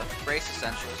a race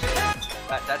essentials.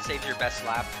 That saves your best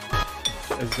lap.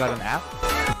 Is that an app?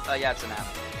 Yeah, it's an app.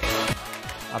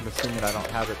 I'm assuming I don't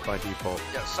have it by default.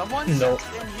 Yeah, someone No.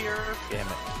 sent it in here Damn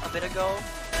it. a bit ago.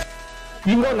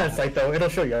 You can go on that site though, it'll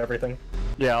show you everything.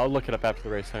 Yeah, I'll look it up after the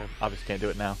race. I obviously can't do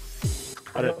it now.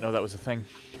 I didn't know that was a thing.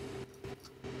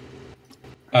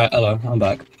 Alright, hello, I'm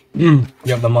back. You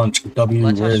have the munch. W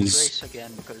Let's Riz. race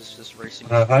again because this racing.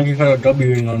 Thank you for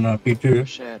Wing on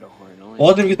P2.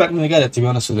 Well, I didn't expect me to get it, to be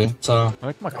honest with you, so I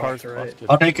think my car's busted.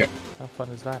 I'll take it. How fun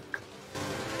is that?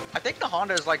 I think the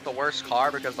Honda is like the worst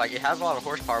car because like it has a lot of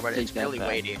horsepower, but it's Take that really back.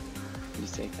 weighty.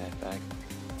 Please take that back.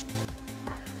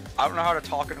 I don't know how to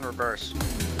talk in reverse.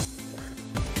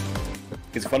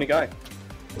 He's a funny guy.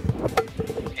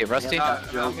 Hey, Rusty, Yeah,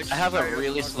 I have a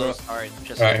really slow start.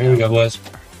 Just Alright, here we go, boys.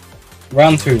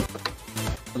 Round 2.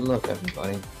 Good luck,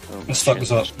 everybody. Let's fuck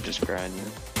this up. Just grind.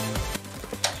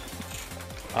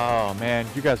 Oh man,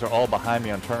 you guys are all behind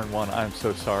me on turn 1. I'm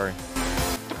so sorry.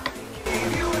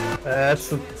 That's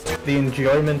the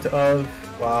enjoyment of...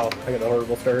 Wow, I got a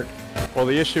horrible start. Well,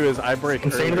 the issue is I break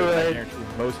Insane earlier than I ride. guarantee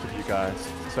most of you guys,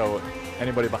 so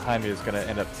anybody behind me is gonna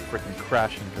end up freaking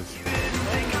crashing because.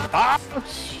 Ah!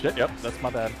 Shit! Yep, that's my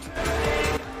bad.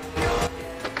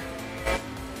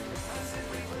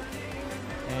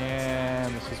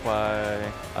 And this is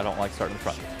why I don't like starting in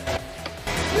front.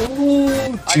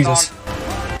 Ooh, Jesus.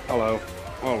 Hello.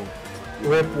 Oh.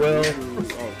 Rip Will.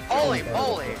 Holy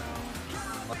moly!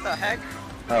 What the heck?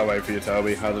 I'll wait for you,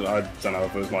 Toby. I don't know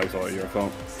if it was my fault or your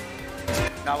fault.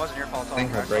 No, it wasn't your fault. I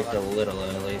think I braked a little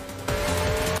early.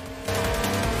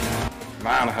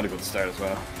 Man, I had a good start as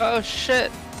well. Oh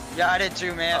shit! Yeah, I did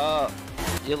too, man.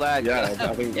 You lagged. Yeah, I think- you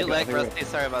I think- I think- lagged, Rusty.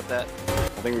 Sorry about that.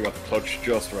 I think we got the clutch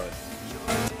just right.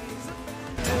 Alright,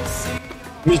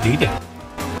 Who's DJ?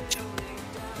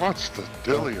 What's the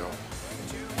dealio?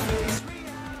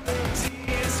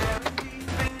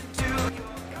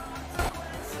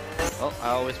 Well, I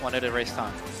always wanted to race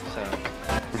Tom, so.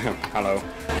 Hello.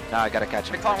 Now I gotta catch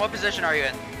him. McFarlane, what position are you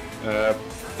in?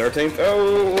 13th.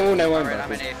 Oh, now I'm Alright, I'm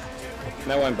backwards. in 8th.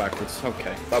 Now I'm backwards.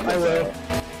 Okay. That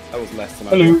was less than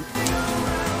Hello.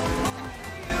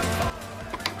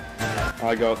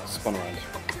 I got spun around.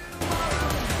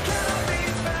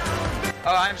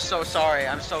 Oh, I'm so sorry.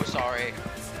 I'm so sorry.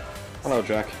 Hello,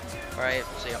 Jack. Alright,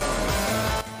 see ya.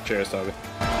 Cheers, Toby.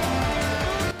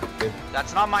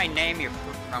 That's not my name, you.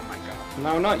 Oh my god.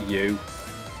 No, not you.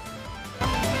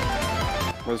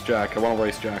 Where's Jack? I want to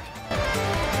race Jack.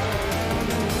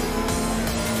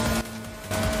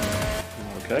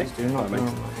 Okay.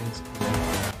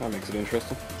 That makes it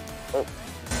interesting. Oh.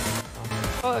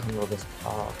 Fuck. This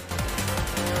car.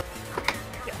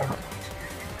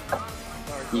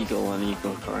 Eagle on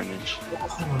eagle carnage.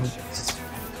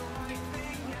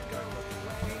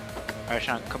 Alright,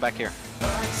 Sean, come back here.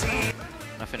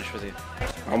 I'll finish with you.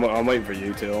 I'm waiting for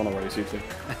you too. I want to race you too.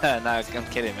 Nah, I'm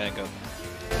kidding, man. Go.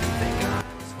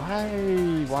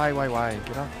 Why?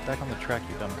 Get back on the track,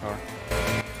 you dumb car.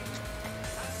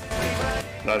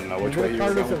 I don't know which way Your you car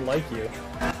were doesn't going. like you.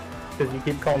 Because you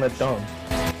keep calling it dumb.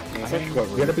 I think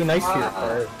You gotta be nice to your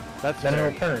car. That's then fair.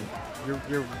 it'll turn.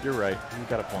 You're right. You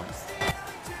got a point.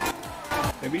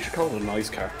 Maybe you should call it a nice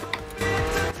car.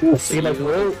 See, like,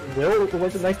 Will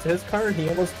wasn't nice to his car and he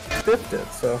almost biffed it,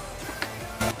 so.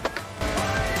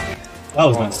 That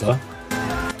was nice though.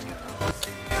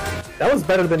 That was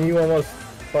better than you almost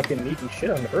fucking eating shit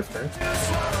on the first turn.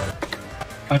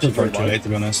 I just broke too late to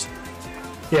be honest.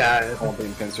 Yeah. I want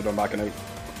being pincered on back and out.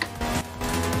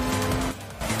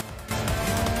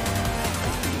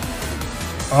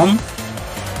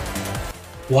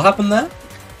 What happened there?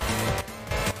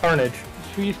 Carnage.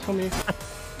 Please tell me.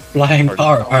 Flying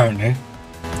car apparently.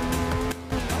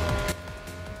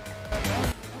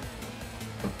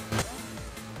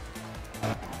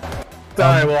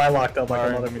 Sorry, well I locked up like Sorry,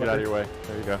 another let me get out of your way.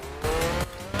 There you go.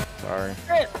 Sorry.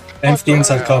 Empty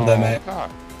inside club there, mate.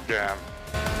 God damn.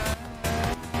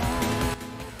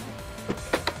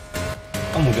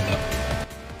 I'm gonna get that.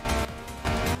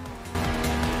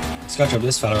 Scratch up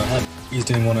this fella ahead. He's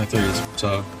doing 103s,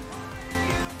 so.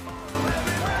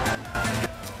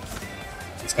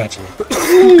 Scratch him.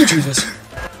 Jesus.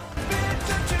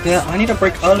 Yeah, I need a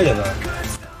break earlier though.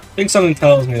 I think something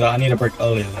tells me that I need a break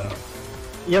earlier though.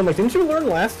 Yeah, I'm like, didn't you learn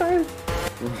last time?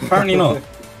 Apparently not.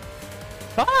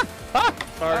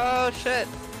 Sorry. Oh shit.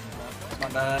 My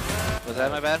bad. Was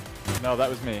that my bad? No, that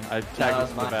was me. I tagged it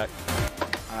from the back.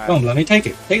 Come on, Blanny, take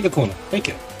it. Take the corner. Take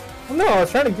it. No, I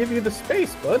was trying to give you the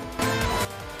space, bud.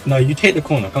 No, you take the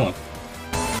corner. Come on.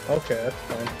 Okay, that's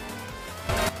fine.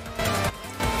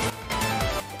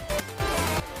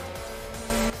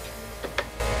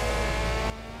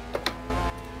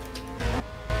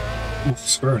 Ooh,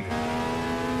 screwing it.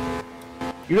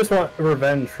 You just want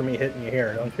revenge for me hitting you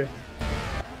here, don't you?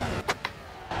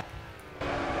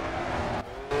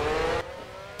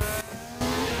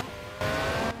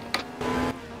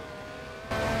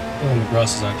 Oh, the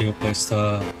grass is an ideal place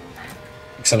to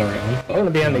accelerate on. I want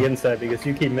to be on the inside because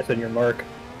you keep missing your mark.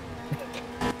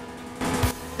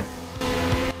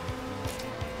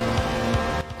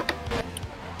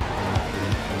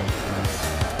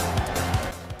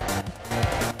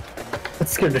 That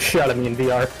scared the shit out of me in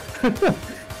VR.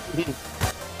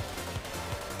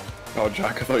 Oh,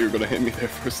 Jack, I thought you were gonna hit me there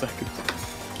for a second.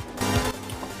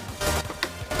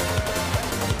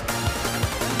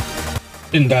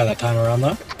 Didn't die that time around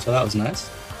though, so that was nice.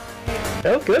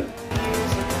 That was good.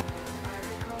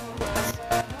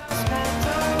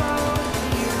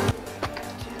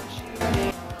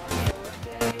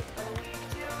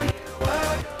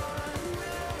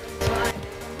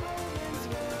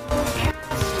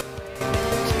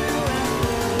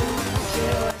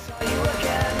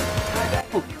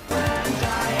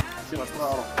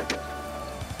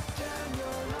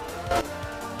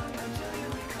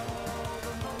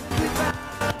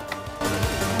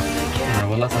 Alright,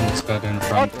 well, let this guy down in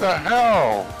front. What the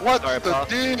hell? What's the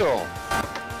deal?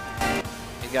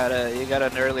 You got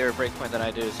an earlier breakpoint than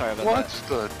I do. Sorry about What's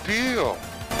the deal?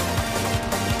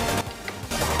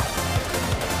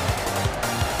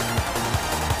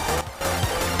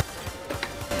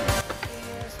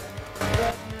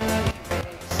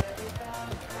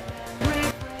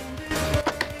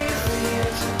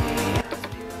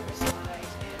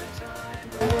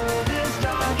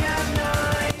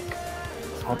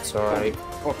 That's alright.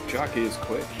 Oh, Jackie is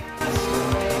quick.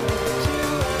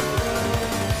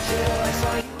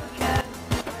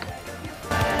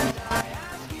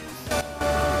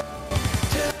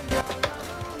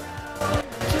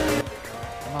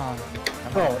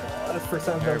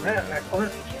 There we go.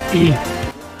 Excellent.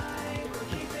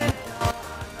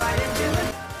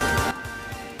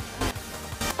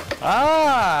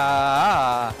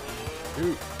 Ah!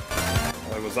 Ooh.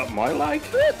 Was that my lag?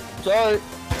 Sorry.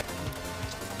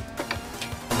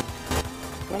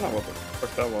 I don't know what the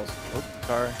fuck that was. Oh,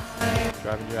 sorry.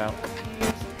 Driving you out.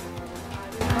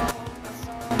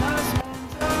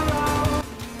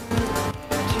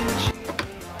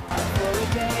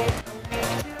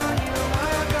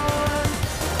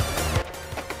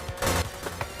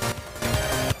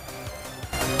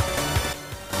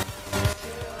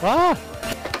 Ah!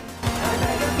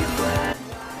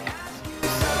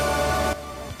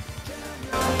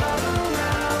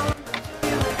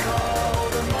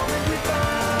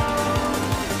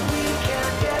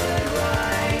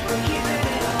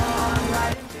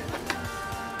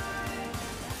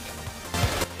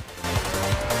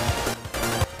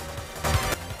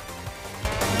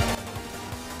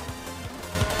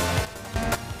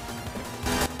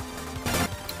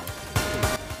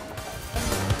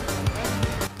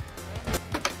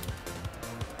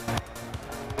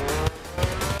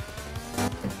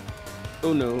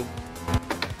 Oh no.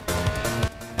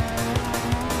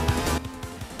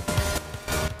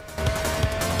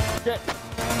 Shit.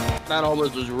 That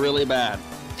almost was really bad.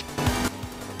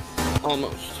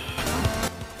 Almost.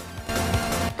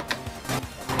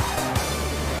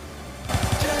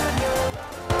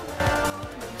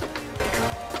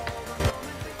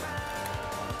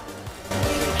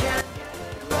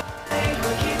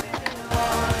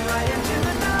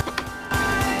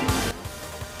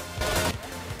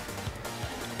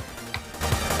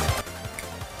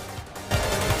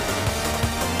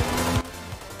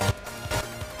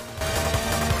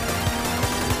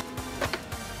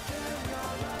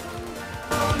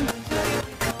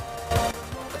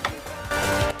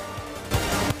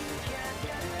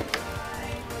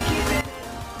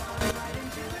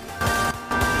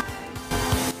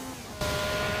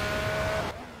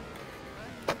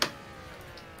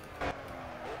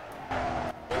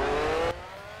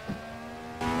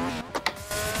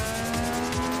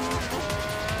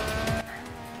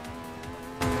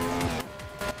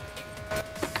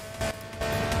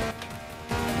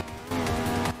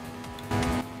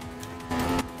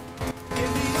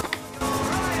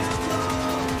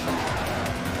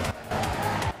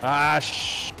 Ah,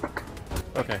 shh.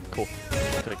 Okay, cool.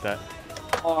 I'll take that.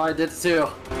 Oh, I did too.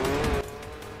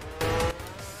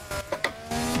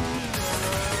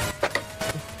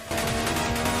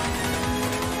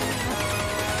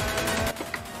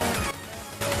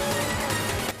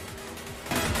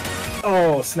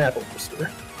 Oh, snap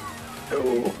oversteer.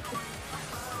 Oh.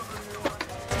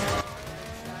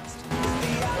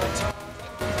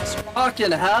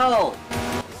 Fucking hell!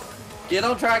 Get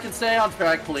on track and stay on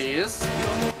track, please.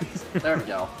 There we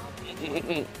go.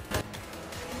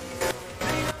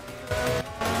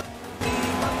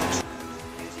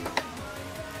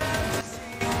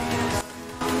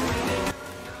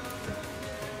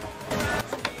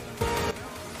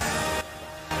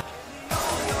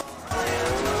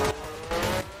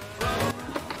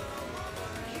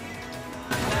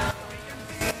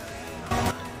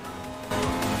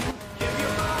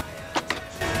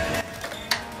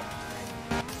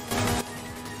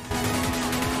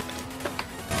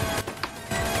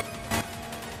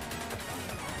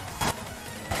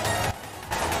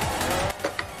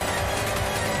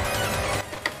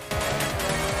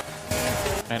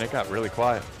 Man, it got really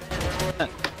quiet.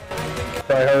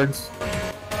 Tryhards.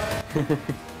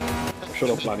 Shut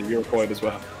up, Lanny, you're quiet as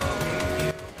well.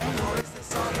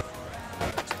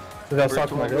 I was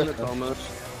talking about this. Almost.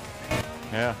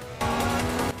 Yeah.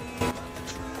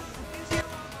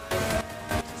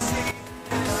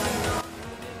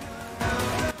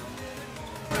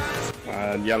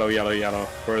 And yellow, yellow, yellow.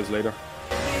 Where's later?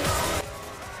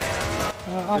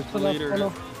 After that,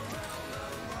 follow.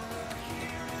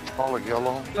 Call it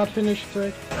yellow. Not finished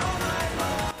straight.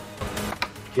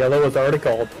 Yellow was already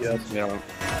called, yes. Yellow.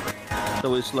 So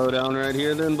we slow down right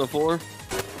here then before?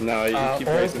 No, you keep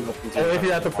racing up until if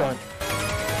you're at the front.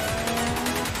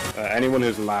 anyone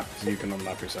who's lapped, you can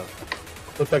unlap yourself.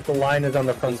 Looks like the line is on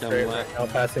the front straight right now,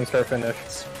 passing start finish.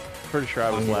 Pretty sure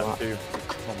I was lapped too.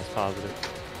 Almost positive.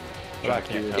 But I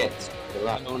can't tell.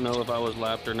 I don't know if I was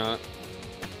lapped or not.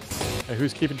 Hey,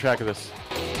 who's keeping track of this?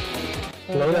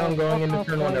 Slow down going into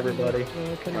turn one, everybody.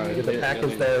 Get the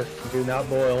package there. Do not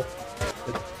boil.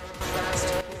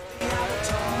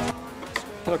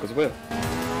 Look, it's a wheel.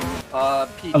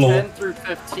 P10 through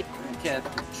 15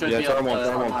 should be turn able one, to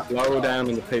turn one. unlock Slow the down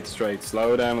in the pit straight.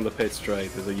 Slow down in the pit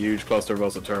straight. There's a huge cluster of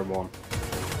us at turn one.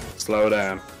 Slow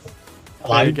down.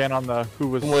 Play again on the who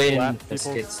was Waiting last for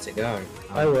people. skits to go.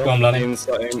 I will. Go on, Bloody.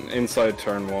 Inside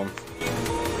turn 1.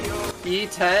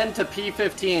 E10 to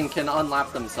P15 can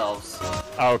unlap themselves.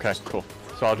 Oh, okay, cool.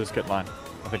 So I'll just get mine.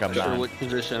 I think I'm Not sure 9. what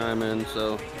position I'm in,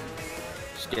 so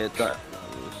skits.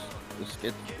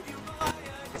 Skits.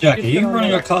 Jack, are you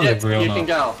running a car livery or You not? can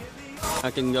go.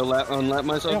 I can go unlap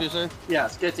myself, you say? Yeah,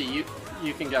 Skitty,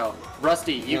 you can go.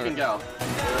 Rusty, you can go.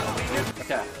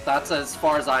 Okay, that's as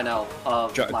far as I know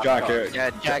of Jack, lap Jack, cars. Yeah,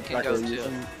 Jack can go are you-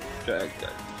 too.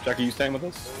 Jack, are you staying with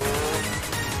us?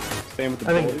 Staying with the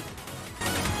I boys? think-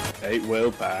 Hey,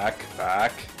 Will, back.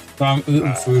 I'm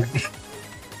eating food.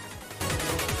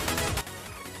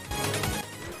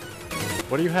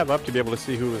 What do you have up to be able to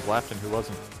see who was left and who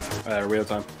wasn't? Real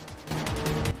time.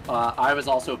 I was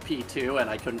also P2 and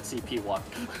I couldn't see P1.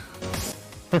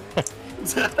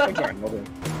 I got another.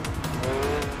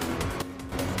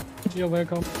 You're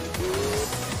welcome.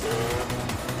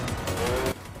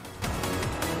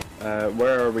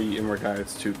 Where are we in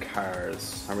regards to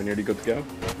cars? Are we nearly good to go?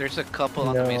 There's a couple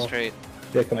on the main straight.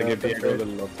 I give Diego a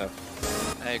little love tap.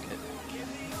 Okay.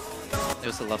 It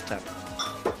was a love tap.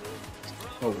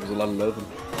 Oh, there's a lot of loving.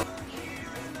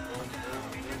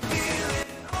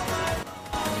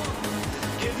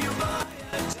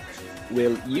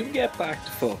 Will you get back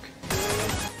to fuck?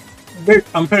 Bitch,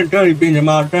 I'm pretty dirty being in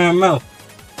my damn mouth.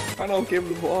 I don't give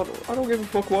a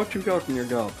fuck what you got in your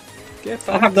gob. Get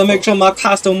I back have to make fuck. sure my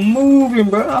car's still moving,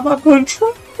 bro. I'm a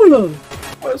controller.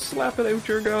 I'll slap it out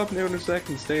your gob now in a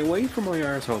second. Stay away from my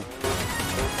arsehole.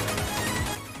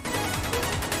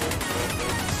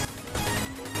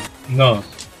 No.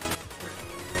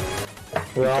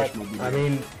 Well, I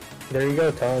mean, there you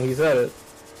go, Tom. He said it.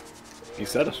 He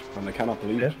said it, and I cannot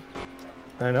believe it.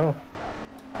 I know.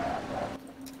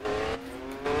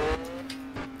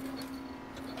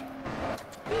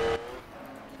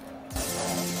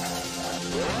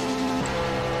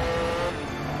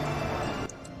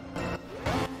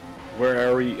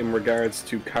 Where are we in regards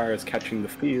to cars catching the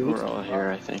field? We're all here,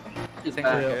 I think. I think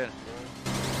we're good.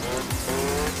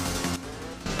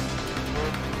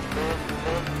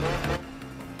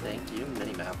 Thank you,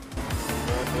 minimap.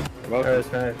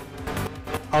 Alright, nice.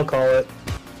 I'll call it.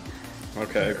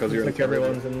 Okay, because you're Looks like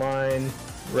everyone's in line.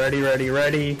 Ready, ready,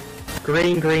 ready.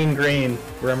 Green, green, green.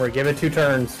 Remember, give it 2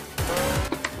 turns.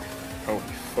 Holy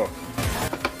fuck.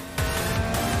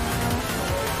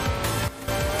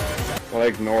 Well,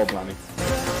 ignore Blanny.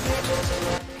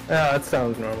 Yeah, that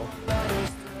sounds normal.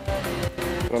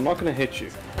 But I'm not gonna hit you.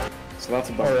 So that's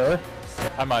a Oh, bonus. really?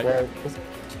 I might. Well,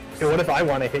 okay, what if I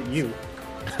want to hit you?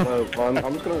 Well,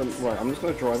 I'm just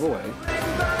gonna drive away.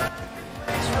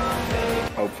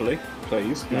 Hopefully,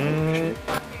 please. No,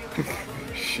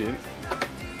 shit.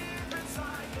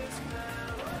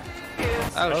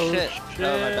 Oh shit.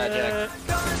 Oh my bad, Jack.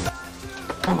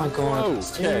 Oh my god. Oh, okay.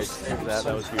 Seriously, That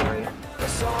was weird.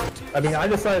 I mean, I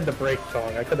decided to break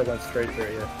Tong. I could have went straight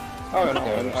through you. Oh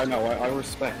no, I know. I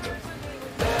respect it.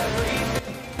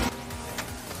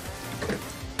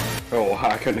 Oh,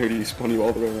 I couldn't hear you spun you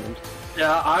all the way around.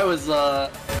 Yeah, I was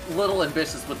a little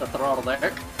ambitious with the throttle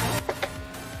there.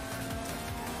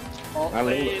 Oh,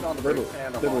 wait on the brakes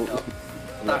and I'm on up.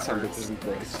 That's ambitious and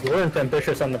brakes. You weren't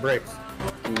ambitious on the brakes.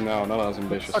 No, not as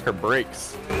ambitious. Sucker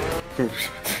brakes.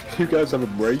 You guys have a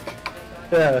brake?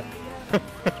 Yeah.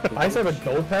 I just have a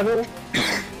go pedal.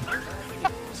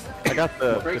 I got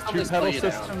the Brakes will 2 just pedal slow you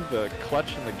down. system, the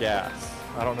clutch, and the gas.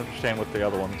 I don't understand what the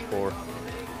other one's for.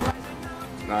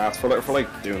 Nah, it's for like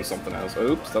doing something else.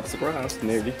 Oops, that's the grass.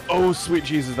 Nearly. Oh, sweet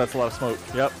Jesus, that's a lot of smoke.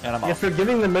 Yep, and I'm Yes, off. you're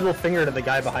giving the middle finger to the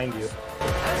guy behind you.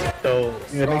 So,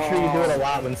 you know, make sure you do it a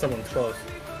lot when someone's close.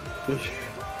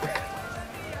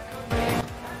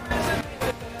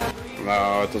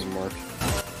 No, it doesn't work.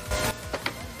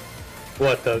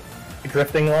 What, the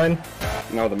drifting line?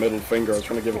 No, the middle finger. I was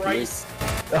trying to give it to you.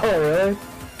 Oh, really?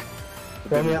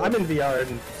 Well, I mean, I'm in VR,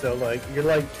 and so, like, you're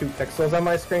like 2 pixels on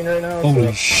my screen right now.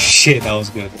 Holy shit, that was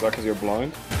good. Is that because you're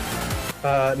blind?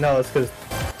 No, it's because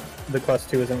the Quest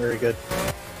 2 isn't very good.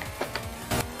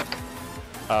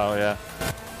 Oh, yeah.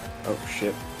 Oh,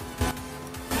 shit.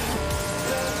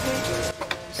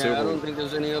 Yeah, I don't think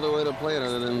there's any other way to play it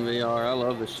other than VR. I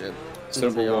love this shit.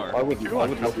 Silver VR. Wolf. I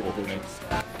would help you with it.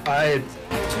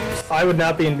 I would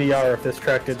not be in VR if this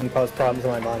track didn't cause problems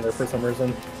on my monitor for some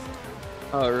reason.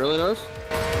 Oh, it really does?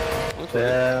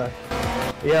 Yeah.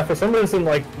 Yeah, for some reason,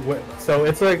 like, so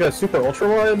it's like a super ultra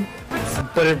wide,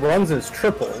 but it runs as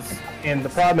triples. And the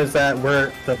problem is that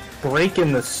where the break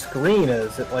in the screen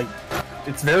is,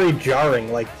 it's very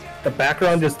jarring. Like, the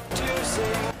background just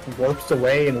warps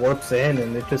away and warps in,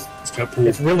 and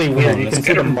it's really weird. You can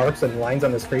see the marks and lines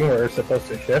on the screen where it's supposed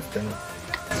to shift, and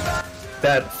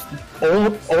That's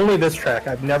only this track.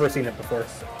 I've never seen it before.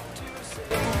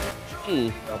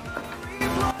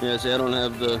 Yeah, see, I don't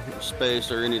have the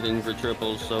space or anything for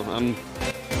triples, so I'm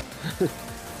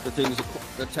the thing's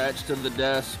attached to the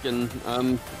desk, and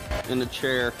I'm in a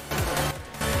chair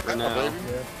for now.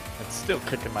 It's still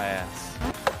kicking my ass.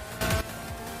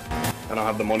 I don't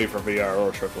have the money for VR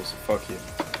or triples, so fuck you.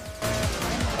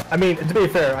 I mean, to be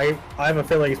fair, I have a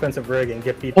fairly expensive rig and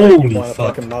get people who want a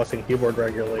fucking mouse and keyboard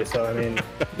regularly, so I mean,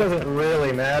 it doesn't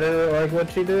really matter like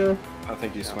what you do. I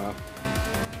think you smart.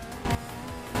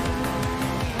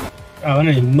 Oh, I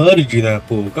nearly murdered you there,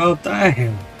 Paul. God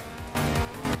damn.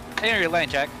 Stay in your lane,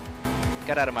 Jack.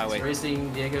 Get out of my way.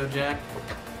 Racing Diego, Jack.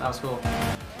 That was cool.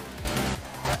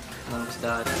 None of us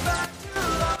died.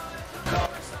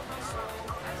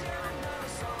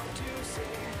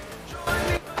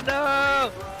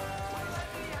 No!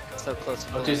 So close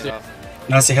to pulling it off.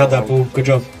 Nicely held that, Paul. Good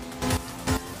job.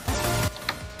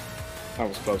 I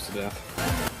was close to death.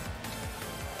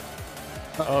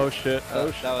 Oh shit.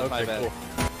 Oh shit. That was my bad. Cool.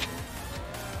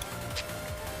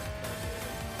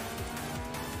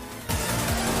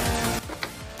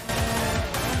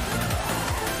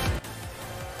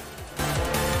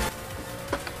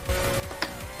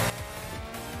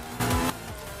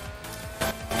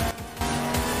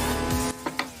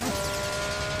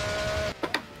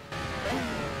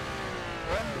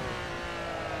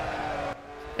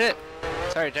 Shit.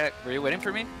 Sorry, Jack. Were you waiting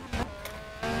for me?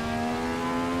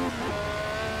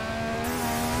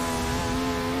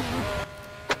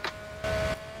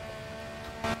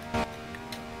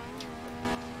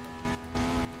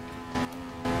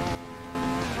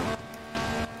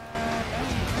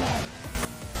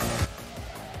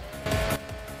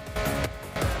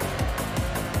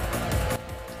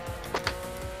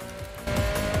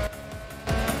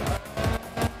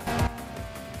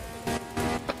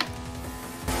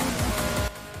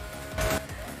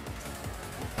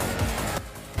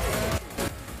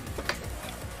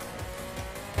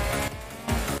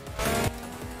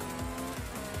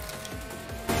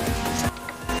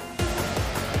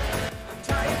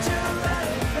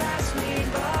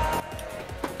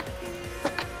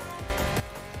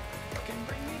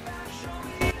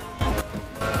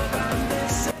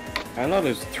 I know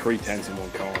there's 3 tents in one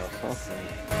corner. Fuck me.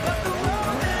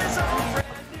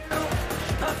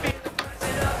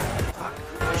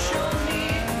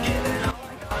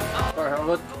 Alright,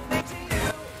 Harwood.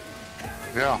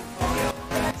 Yeah.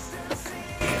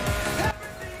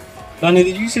 Danny,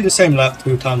 did you see the same lap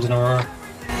 2 times in a row?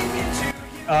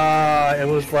 It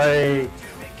was like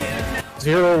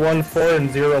 0-1-4 and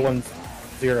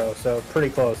 0-1-0, so pretty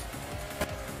close.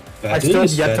 I still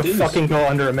have yet to fucking go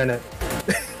under a minute.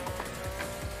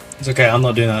 It's okay, I'm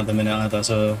not doing that at the minute either,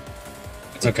 so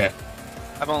it's okay.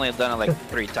 I've only done it like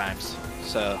 3 times,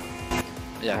 so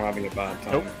yeah. I'm having a bad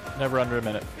time. Nope, never under a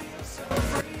minute.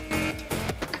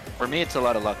 For me, it's a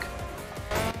lot of luck.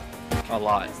 A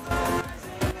lot.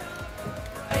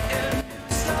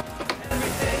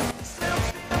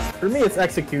 For me, it's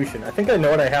execution. I think I know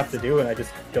what I have to do, and I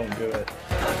just don't do it.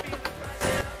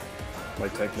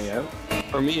 Might take me out.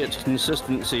 For me, it's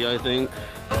consistency, I think.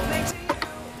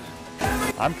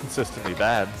 I'm consistently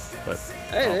bad, but...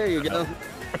 Hey, there you go.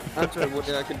 That's a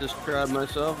way I can describe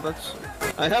myself.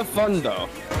 I have fun, though.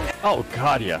 Oh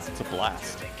god, yeah. It's a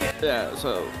blast. Yeah,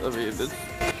 so, I mean, it's...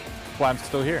 That's why I'm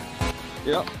still here.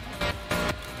 Yep.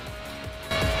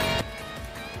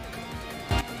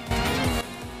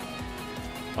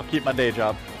 I'll keep my day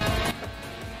job.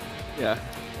 Yeah.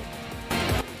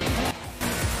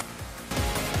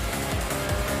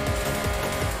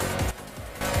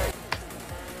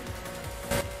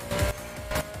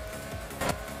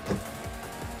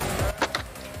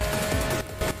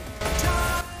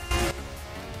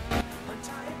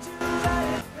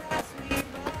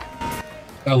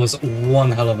 That was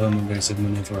one hell of an invasive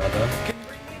maneuver right there.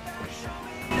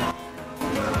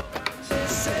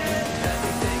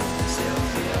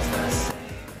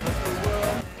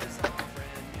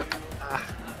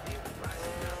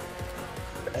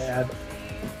 Bad.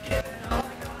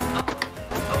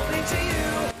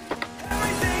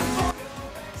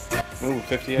 Ooh,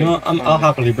 58. You know, I'll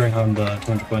happily bring home the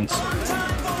 200 points.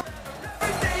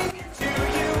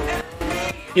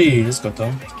 Hey, let's go,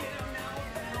 Tom.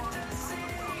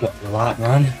 What, a lot,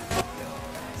 man?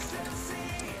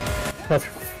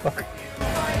 Motherfucker.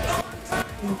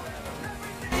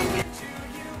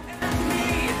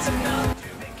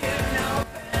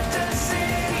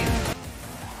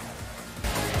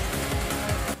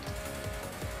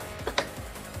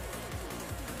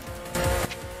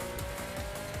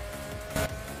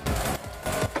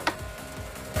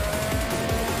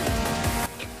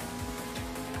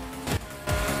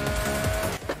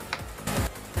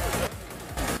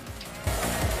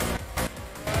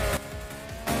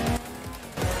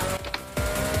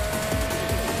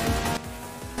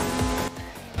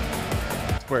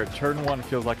 swear, turn 1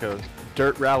 feels like a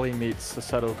dirt rally meets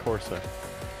Assetto Corsa.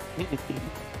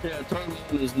 Yeah, turn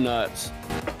 1 is nuts.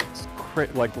 It's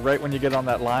like right when you get on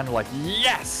that line, you're like,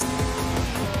 yes!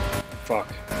 Fuck.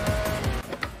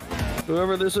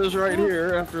 Whoever this is right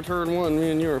here, after turn 1,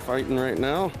 me and you are fighting right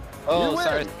now. Oh,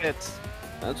 sorry, Spitz.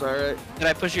 That's alright. Did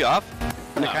I push you off?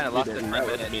 No, I kind of lost it didn't. for a That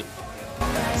was minute. me.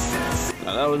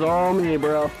 No, that was all me,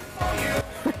 bro.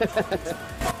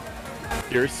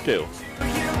 Your skills.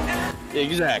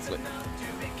 Exactly.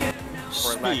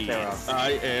 Or lack Speed. thereof.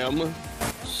 I am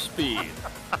speed.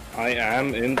 I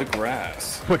am in the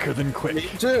grass. Quicker than quick. Me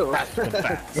too.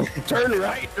 Turn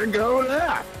right or go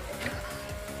left.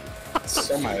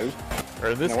 Somehow.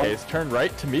 Or in this case, turn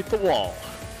right to meet the wall.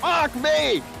 Fuck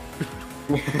me!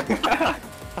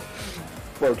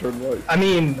 Well, turn right. I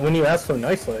mean, when you ask so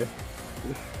nicely.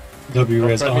 W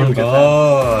is on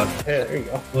God. Yeah, there you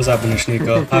go. What's happening,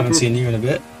 Sneaker? Haven't seen you in a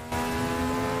bit.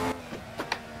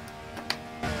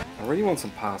 I really want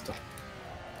some pasta.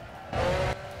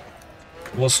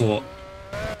 What sort?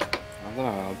 I don't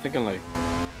know, I'm thinking like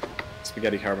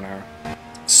spaghetti carbonara.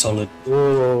 Solid.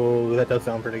 Ooh, that does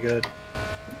sound pretty good.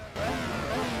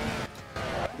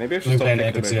 Maybe I We're should stop playing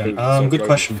thinking Apex about again. food, so Good I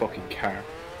question. drive a fucking car.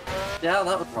 Yeah,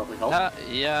 that would probably help.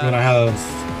 Yeah. When I have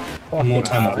more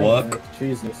time at work,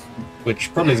 Jesus.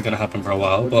 which probably is going to happen for a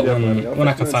while, but when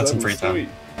I can find some free time,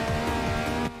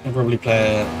 I'll probably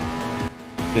play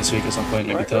this week at some point,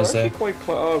 maybe Thursday.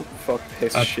 Oh, fuck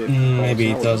this shit.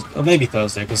 Maybe Thursday, or maybe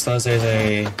Thursday, because Thursday's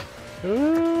a...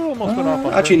 Almost went off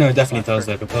on actually, turn. no, definitely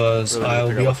Thursday, because Really I'll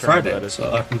figure be out off what turn that Friday, is.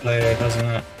 so I can play Thursday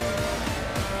night.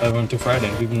 Over until Friday.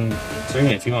 We can stream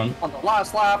it if you want. On the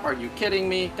last lap, are you kidding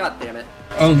me? God damn it.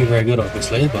 I won't be very good,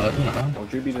 obviously, but you know,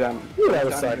 Would you be damn? Ooh, that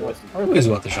was sideways. it is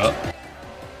worth a shot.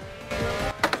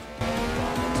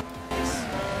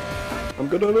 I'm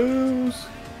gonna lose.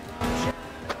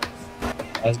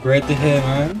 That's great to hear,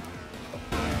 man.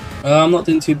 I'm not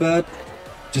doing too bad.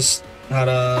 Just had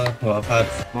I've had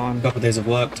a couple of days of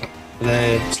work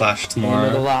today /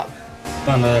 tomorrow.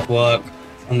 Sunday work,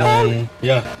 and then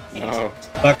yeah,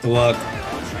 back to work,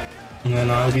 and then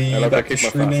I'll be back to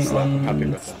streaming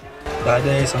on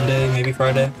Saturday, Sunday, maybe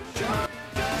Friday.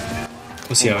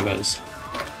 We'll see how it goes.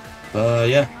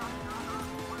 Yeah.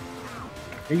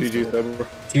 GG's, everyone.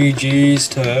 3Gs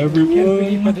to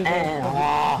everyone.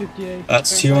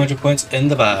 That's 200 points in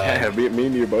the bag. Yeah, me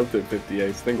and you both did 58.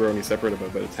 I think we're only separated by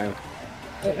about 10.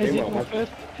 I did my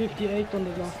first 58 on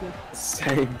the last lap.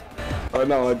 Same. Oh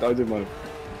no, I did my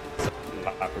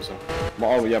lap or so.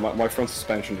 Oh yeah, my front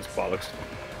suspension is bollocks.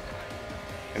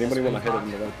 Anybody want to hit it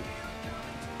in the right?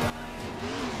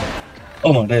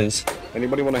 Oh my days.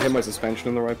 Anybody want to hit my suspension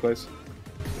in the right place?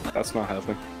 That's not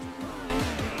helping.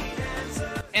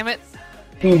 Damn it.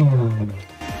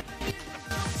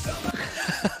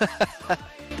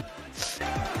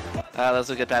 That was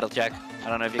a good battle, Jack. I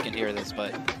don't know if you can hear this,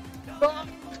 but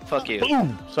fuck you.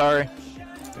 Boom! Sorry.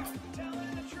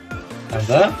 And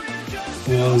that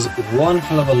was one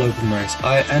hell of a LoPeN race.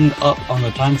 I end up on the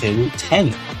timetable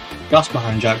 10, just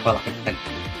behind Jack by like a 10.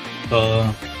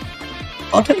 So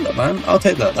I'll take that, man. I'll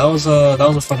take that. That was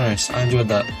a fun race. I enjoyed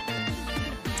that.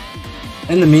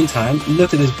 In the meantime,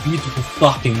 look at this beautiful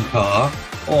fucking car.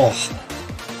 Oh,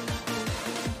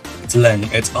 it's Len.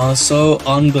 It's so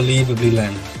unbelievably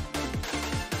Len.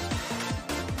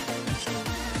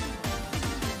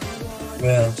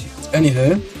 Well,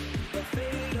 anywho,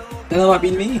 then that might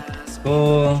be me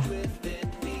for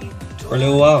a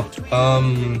little while.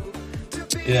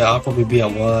 Yeah, I'll probably be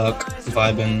at work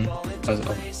vibing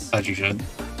as you should.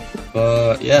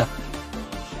 But yeah,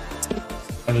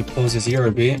 let me pause this here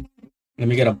a bit. Let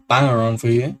me get a banger on for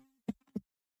you.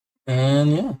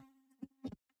 And yeah,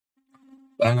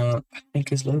 banger I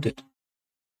think is loaded.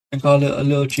 I think a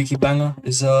little cheeky banger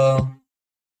is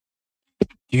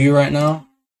due right now.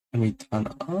 Let me turn it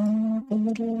up a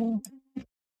little.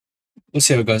 We'll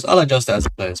see how it goes. I'll adjust it as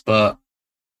it plays, but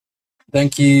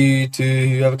thank you to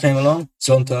whoever came along.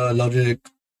 Zonta, Logic,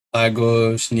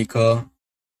 Igo, Sneaker.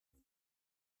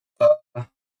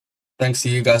 Thanks to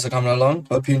you guys for coming along.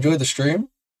 Hope you enjoyed the stream.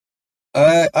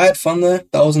 I had fun there.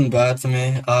 That wasn't bad for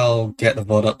me. I'll get the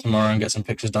VOD up tomorrow and get some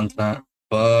pictures done tonight.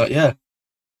 But yeah,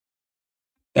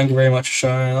 thank you very much for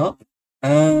showing up,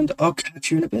 and I'll catch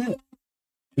you in a bit.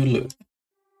 Toodaloo.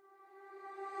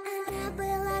 Она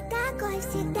была такой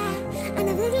всегда.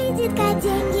 Она выглядит как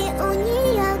деньги у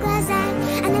нее в глазах.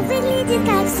 Она выглядит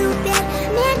как супер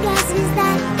мега звезда.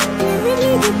 Она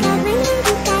выглядит как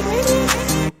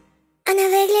Она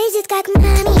выглядит как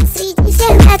маме среди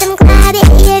всех в этом клубе.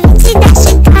 Ее вид всегда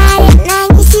шикарен. На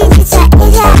ней сидит вся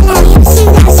идеально. У нее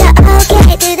всегда все окей.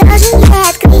 Ты должен ей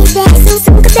открыть дверь.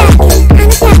 Сумка Бергин.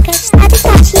 Она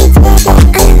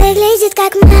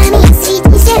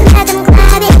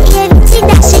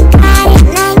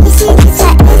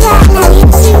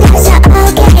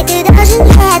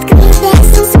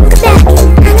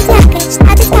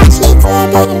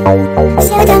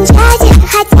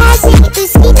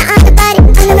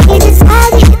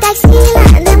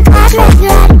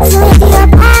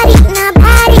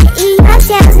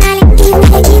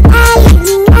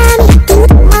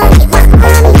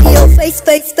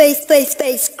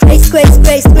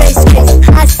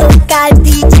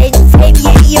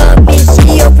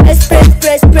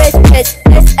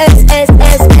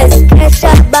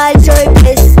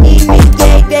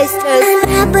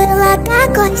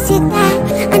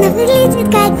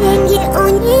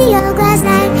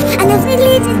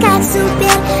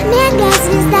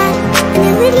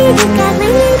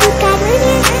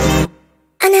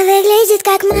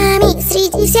как маме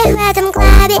среди всех в этом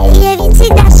клабе. Ее вид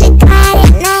всегда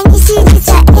шикарен, на ней сидит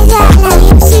вся идеально. У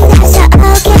нее всегда все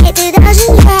окей, ты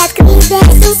должен ей открыть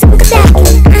дверь. Сумка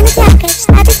Бекин, она фякает,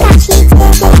 штаты скачки,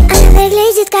 она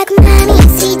выглядит как маме.